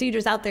policies and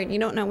procedures out there and you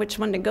don't know which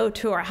one to go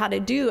to or how to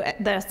do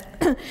this.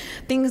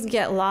 Things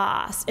get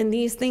lost, and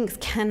these things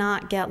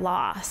cannot get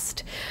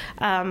lost.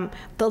 The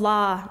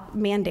law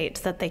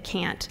mandates that they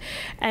can't.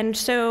 And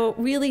so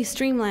really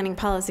streamlining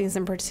policies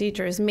and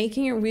procedures,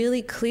 making it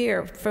really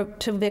clear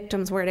to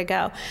victims where to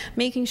go,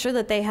 making sure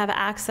that they have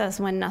access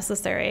when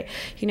necessary,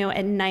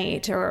 at night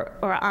or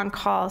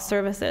on-call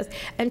services,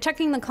 and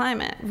checking the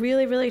climate,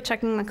 really, really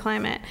checking the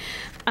climate.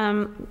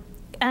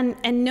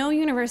 And no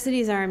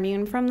universities are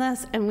immune from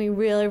this, and we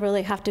really,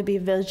 really have to be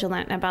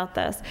vigilant about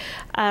this.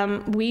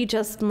 We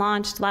just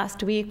launched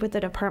last week with the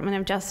Department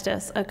of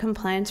Justice a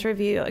compliance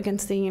review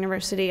against the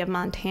University of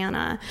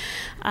Montana.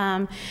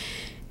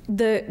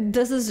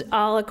 This is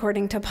all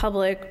according to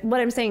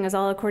what I'm saying is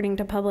all according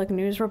to public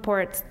news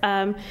reports.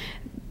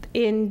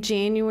 In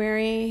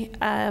January,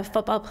 a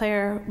football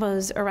player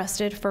was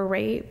arrested for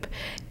rape.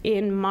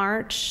 In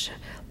March,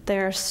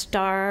 their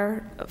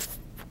star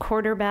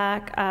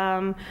quarterback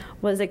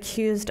was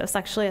accused of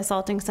sexually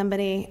assaulting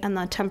somebody, and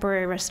the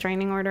temporary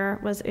restraining order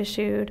was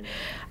issued.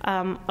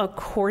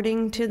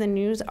 According to the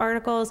news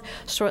articles,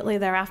 shortly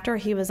thereafter,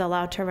 he was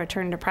allowed to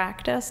return to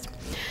practice.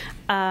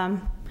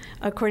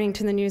 according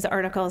to the news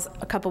articles,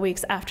 a couple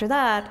weeks after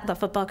that, the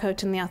football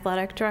coach and the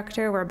athletic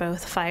director were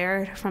both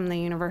fired from the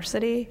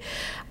university.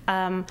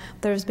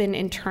 There's been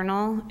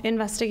internal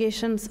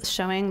investigations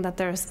showing that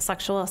there's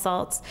sexual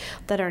assaults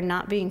that are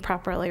not being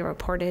properly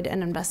reported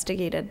and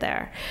investigated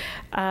there.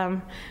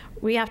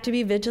 We have to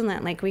be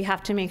vigilant. Like, we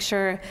have to make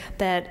sure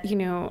that, you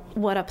know,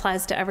 what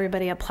applies to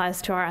everybody applies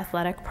to our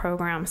athletic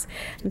programs.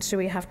 And so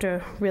we have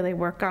to really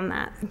work on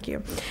that. Thank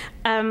you.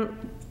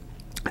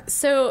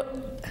 So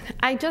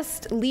I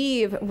just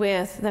leave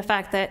with the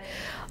fact that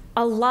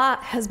a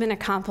lot has been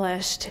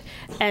accomplished,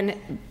 and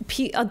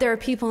there are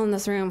people in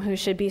this room who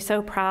should be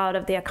so proud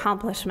of the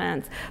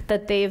accomplishments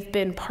that they've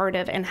been part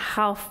of and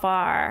how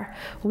far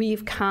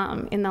we've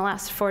come in the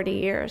last 40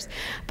 years.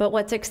 But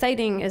what's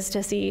exciting is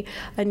to see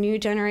a new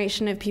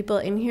generation of people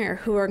in here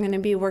who are going to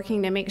be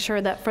working to make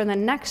sure that for the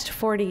next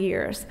 40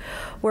 years,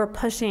 we're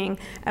pushing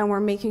and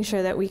we're making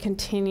sure that we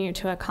continue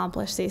to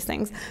accomplish these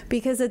things,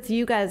 because it's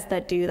you guys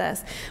that do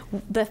this.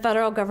 The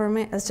federal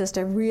government is just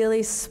a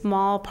really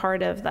small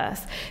part of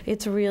this.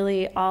 It's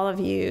really all of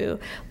you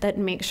that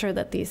make sure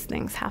that these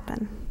things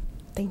happen.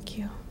 Thank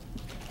you.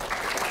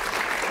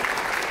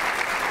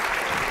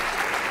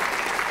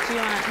 Do you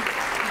want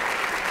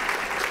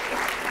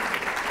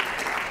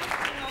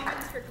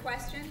moments for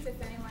questions, if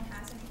anyone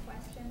has any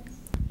questions?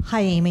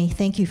 Hi, Amy.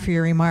 Thank you for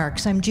your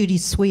remarks. I'm Judy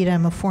Sweet.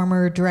 I'm a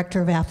former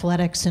director of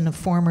athletics and a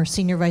former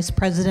senior vice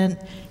president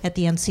at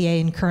the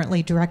NCAA and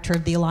currently director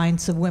of the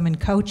Alliance of Women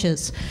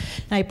Coaches.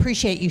 And I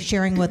appreciate you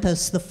sharing with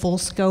us the full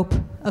scope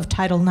of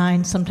Title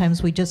IX.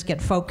 Sometimes we just get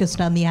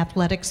focused on the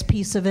athletics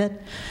piece of it.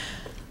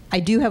 I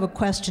do have a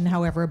question,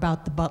 however,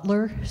 about the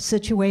Butler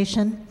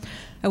situation.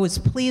 I was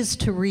pleased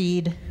to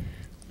read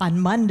on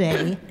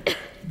Monday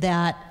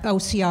that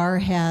OCR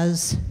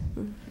has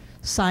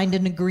signed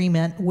an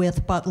agreement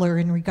with Butler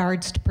in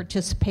regards to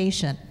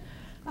participation.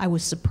 I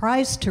was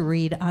surprised to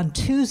read on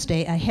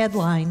Tuesday a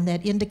headline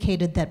that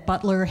indicated that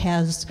Butler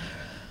has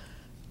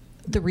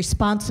the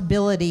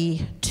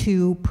responsibility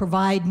to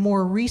provide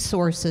more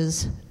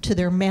resources to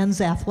their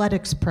men's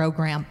athletics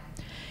program.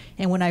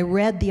 And when I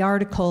read the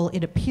article,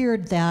 it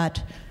appeared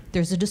that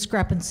there's a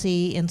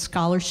discrepancy in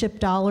scholarship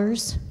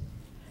dollars,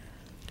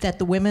 that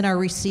the women are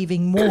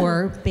receiving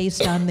more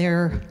based on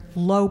their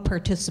low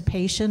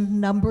participation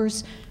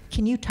numbers.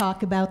 Can you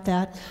talk about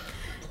that?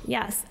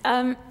 Yes.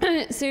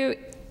 So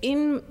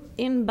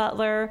in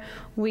Butler,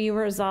 we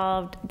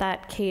resolved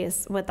that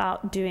case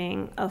without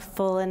doing a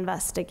full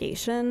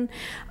investigation.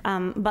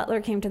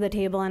 Butler came to the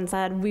table and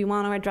said, we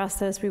want to address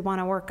this, we want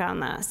to work on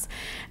this.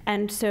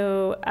 And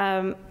so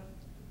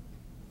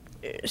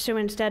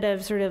instead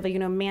of sort of, you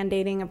know,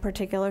 mandating a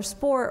particular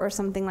sport or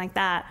something like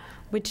that,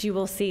 which you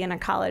will see in a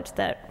college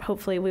that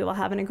hopefully we will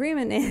have an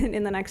agreement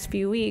in the next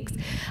few weeks.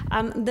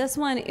 This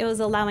one, it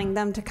was allowing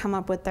them to come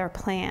up with their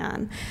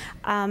plan.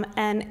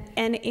 And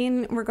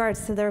in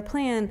regards to their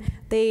plan,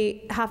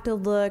 they have to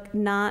look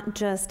not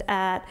just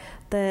at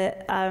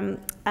the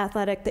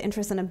the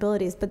interests and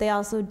abilities, but they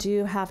also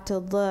do have to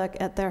look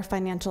at their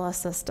financial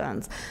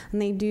assistance.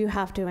 And they do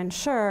have to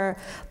ensure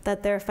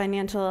that their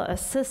financial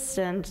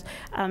assistance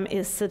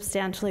is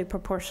substantially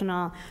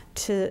proportional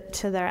to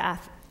their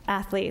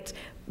athletes.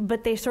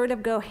 But they sort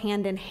of go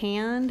hand in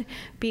hand,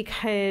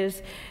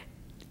 because,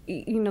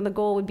 you know, the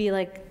goal would be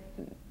like,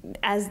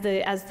 as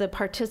the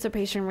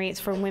participation rates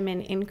for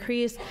women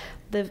increase,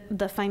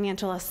 the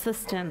financial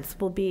assistance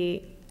will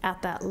be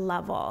at that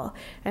level.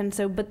 And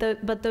so, but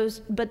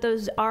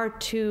those are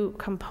two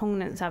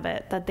components of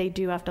it that they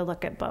do have to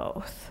look at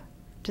both.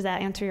 Does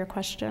that answer your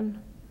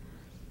question?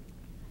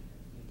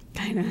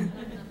 Kind of.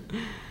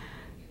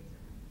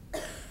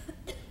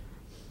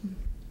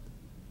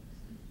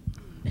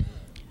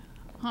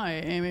 Hi,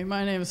 Amy.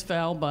 My name is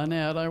Val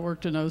Bonnet. I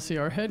worked in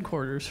OCR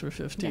headquarters for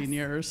 15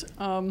 years.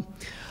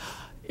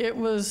 It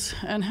was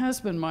and has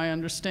been my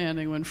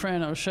understanding when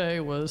Fran O'Shea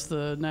was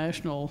the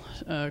national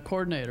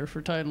coordinator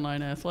for Title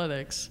IX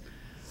athletics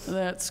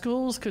that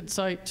schools could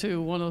cite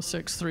to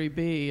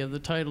 106.3b of the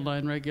Title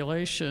IX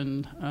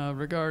regulation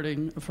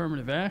regarding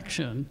affirmative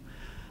action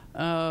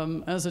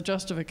as a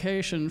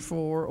justification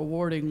for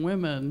awarding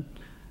women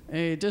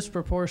a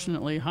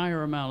disproportionately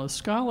higher amount of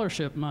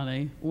scholarship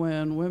money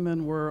when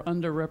women were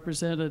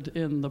underrepresented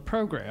in the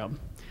program.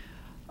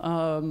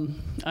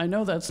 I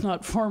know that's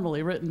not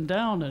formally written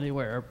down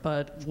anywhere,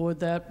 but would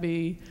that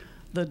be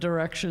the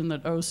direction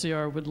that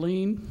OCR would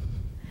lean?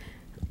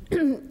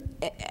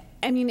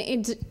 I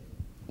mean,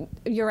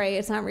 you're right,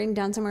 it's not written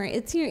down somewhere.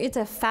 It's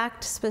a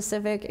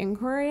fact-specific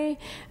inquiry,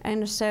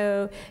 and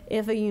so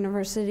if a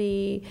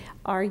university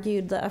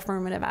argued the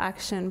affirmative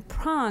action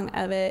prong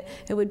of it,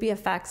 it would be a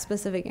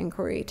fact-specific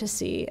inquiry to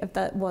see if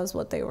that was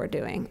what they were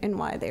doing and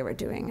why they were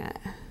doing it.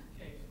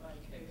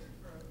 Case-by-case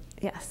approach.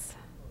 Yes.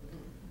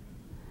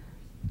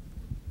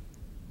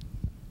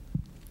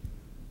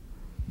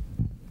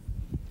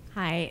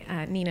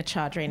 Hi, Nina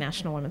Chaudhry,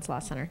 National Women's Law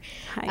Center.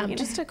 Hi, Nina.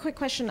 Just a quick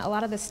question. A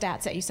lot of the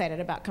stats that you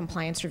cited about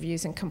compliance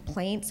reviews and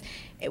complaints,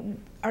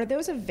 are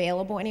those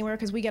available anywhere?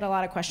 Because we get a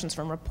lot of questions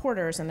from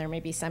reporters, and there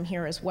may be some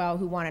here as well,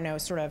 who want to know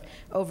sort of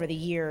over the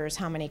years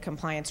how many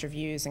compliance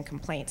reviews and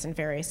complaints in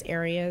various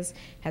areas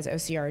has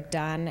OCR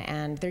done.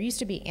 And there used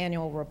to be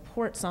annual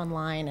reports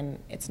online, and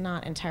it's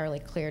not entirely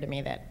clear to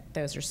me that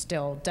those are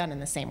still done in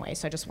the same way.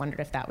 So I just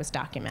wondered if that was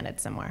documented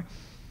somewhere.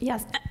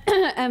 Yes,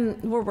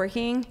 we're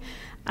working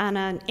on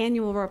an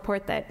annual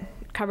report that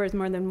covers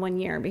more than 1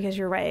 year, because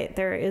you're right,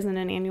 there isn't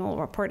an annual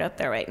report up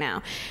there right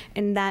now,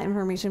 and that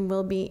information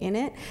will be in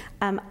it.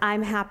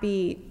 I'm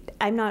happy.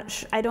 I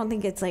don't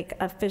think it's like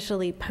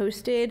officially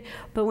posted,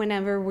 but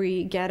whenever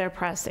we get a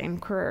press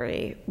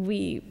inquiry,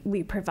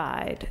 we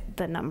provide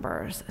the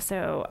numbers.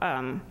 So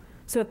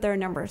so if there are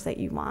numbers that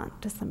you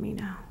want, just let me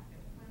know.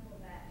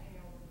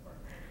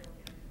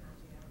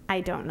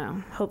 I don't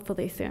know.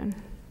 Hopefully soon.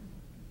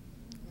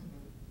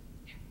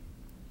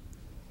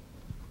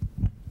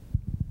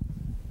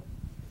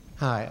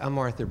 Hi, I'm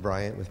Arthur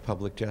Bryant with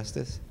Public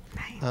Justice.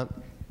 Hi.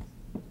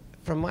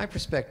 From my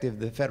perspective,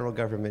 the federal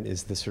government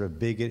is the sort of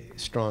big,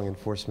 strong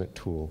enforcement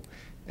tool,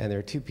 and there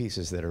are two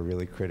pieces that are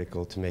really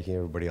critical to making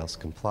everybody else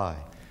comply.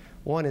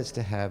 One is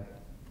to have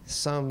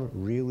some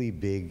really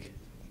big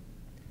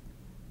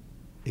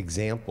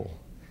example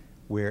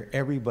where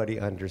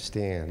everybody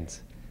understands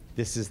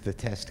this is the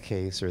test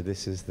case, or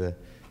this is the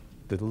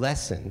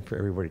lesson for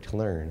everybody to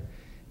learn.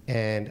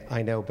 And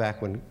I know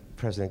back when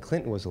President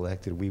Clinton was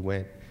elected, we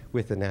went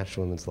with the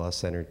National Women's Law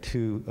Center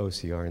to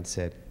OCR and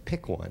said,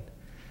 pick one.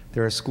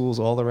 There are schools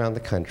all around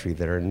the country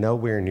that are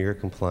nowhere near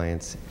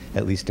compliance,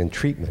 at least in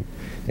treatment,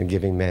 and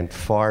giving men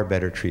far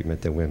better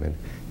treatment than women.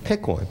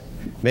 Pick one.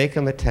 Make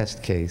them a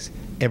test case.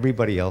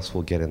 Everybody else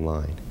will get in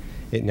line.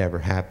 It never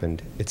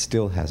happened. It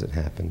still hasn't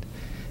happened.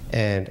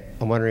 And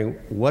I'm wondering,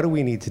 what do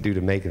we need to do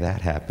to make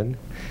that happen?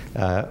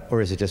 Or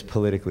is it just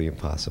politically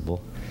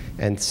impossible?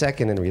 And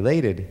second and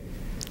related,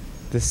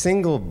 the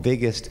single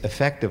biggest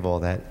effect of all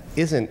that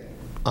isn't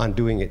on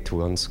doing it to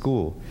one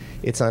school.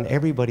 It's on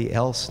everybody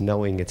else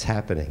knowing it's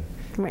happening,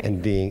 right,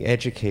 and being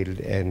educated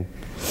and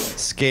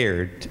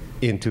scared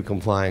into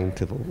complying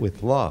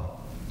with law.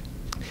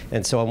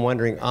 And so I'm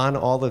wondering, on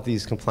all of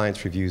these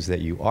compliance reviews that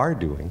you are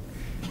doing,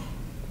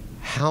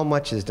 how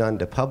much is done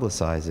to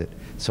publicize it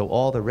so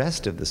all the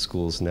rest of the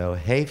schools know,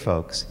 hey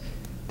folks,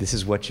 this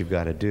is what you've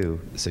got to do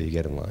so you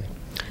get in line?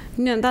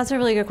 No, that's a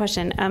really good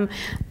question.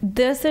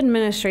 This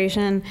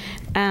administration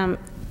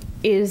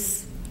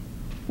is,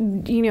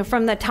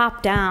 from the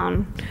top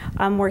down,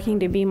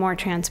 working to be more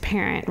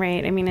transparent,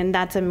 right? I mean, and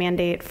that's a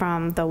mandate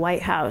from the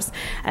White House.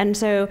 And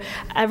so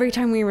every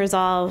time we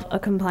resolve a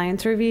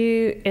compliance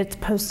review, it's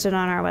posted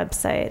on our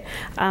website.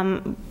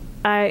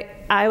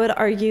 I would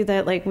argue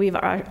that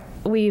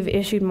we've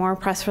issued more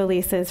press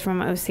releases from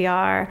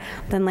OCR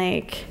than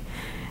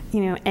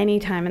any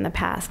time in the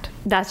past.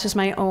 That's just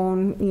my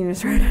own,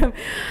 sort of.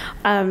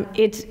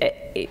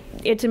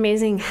 It's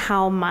amazing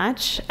how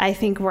much I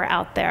think we're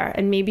out there,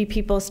 and maybe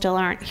people still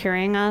aren't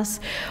hearing us.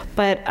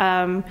 But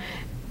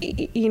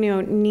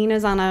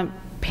Nina's on a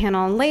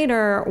panel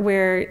later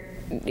where,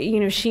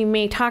 she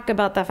may talk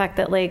about the fact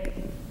that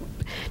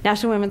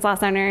National Women's Law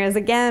Center is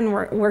again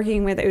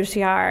working with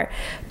OCR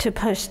to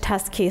push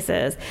test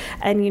cases,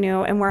 and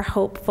and we're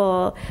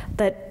hopeful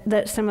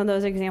that some of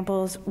those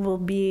examples will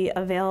be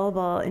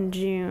available in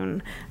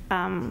June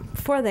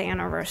for the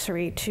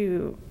anniversary,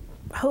 to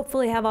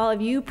hopefully have all of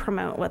you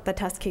promote what the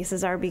test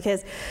cases are,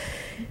 because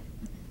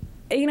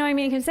you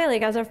can say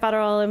as a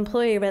federal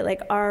employee,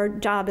 but our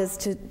job is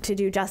to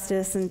do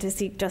justice and to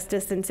seek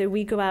justice, and so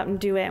we go out and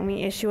do it and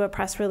we issue a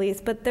press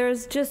release, but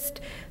there's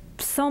just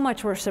so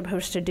much we're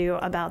supposed to do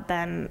about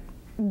then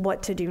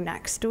what to do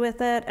next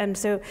with it. And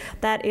so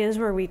that is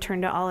where we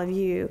turn to all of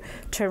you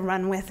to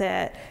run with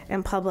it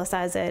and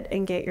publicize it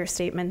and get your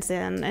statements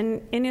in.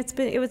 And it's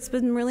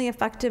been really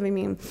effective. I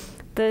mean,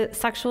 the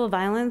sexual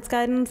violence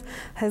guidance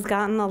has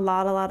gotten a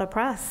lot of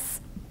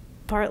press,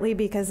 partly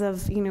because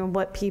of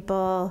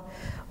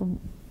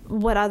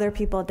what other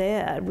people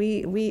did.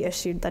 We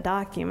issued the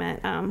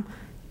document.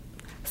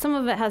 Some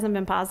of it hasn't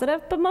been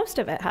positive, but most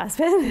of it has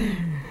been.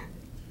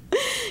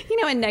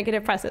 And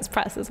negative press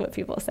is what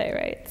people say,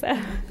 right? So.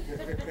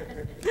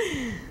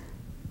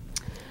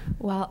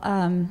 Well,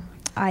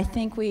 I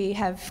think we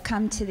have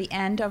come to the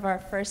end of our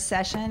first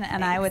session,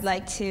 and I would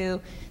like to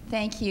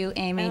thank you,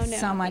 Amy,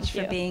 so much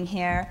for being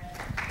here.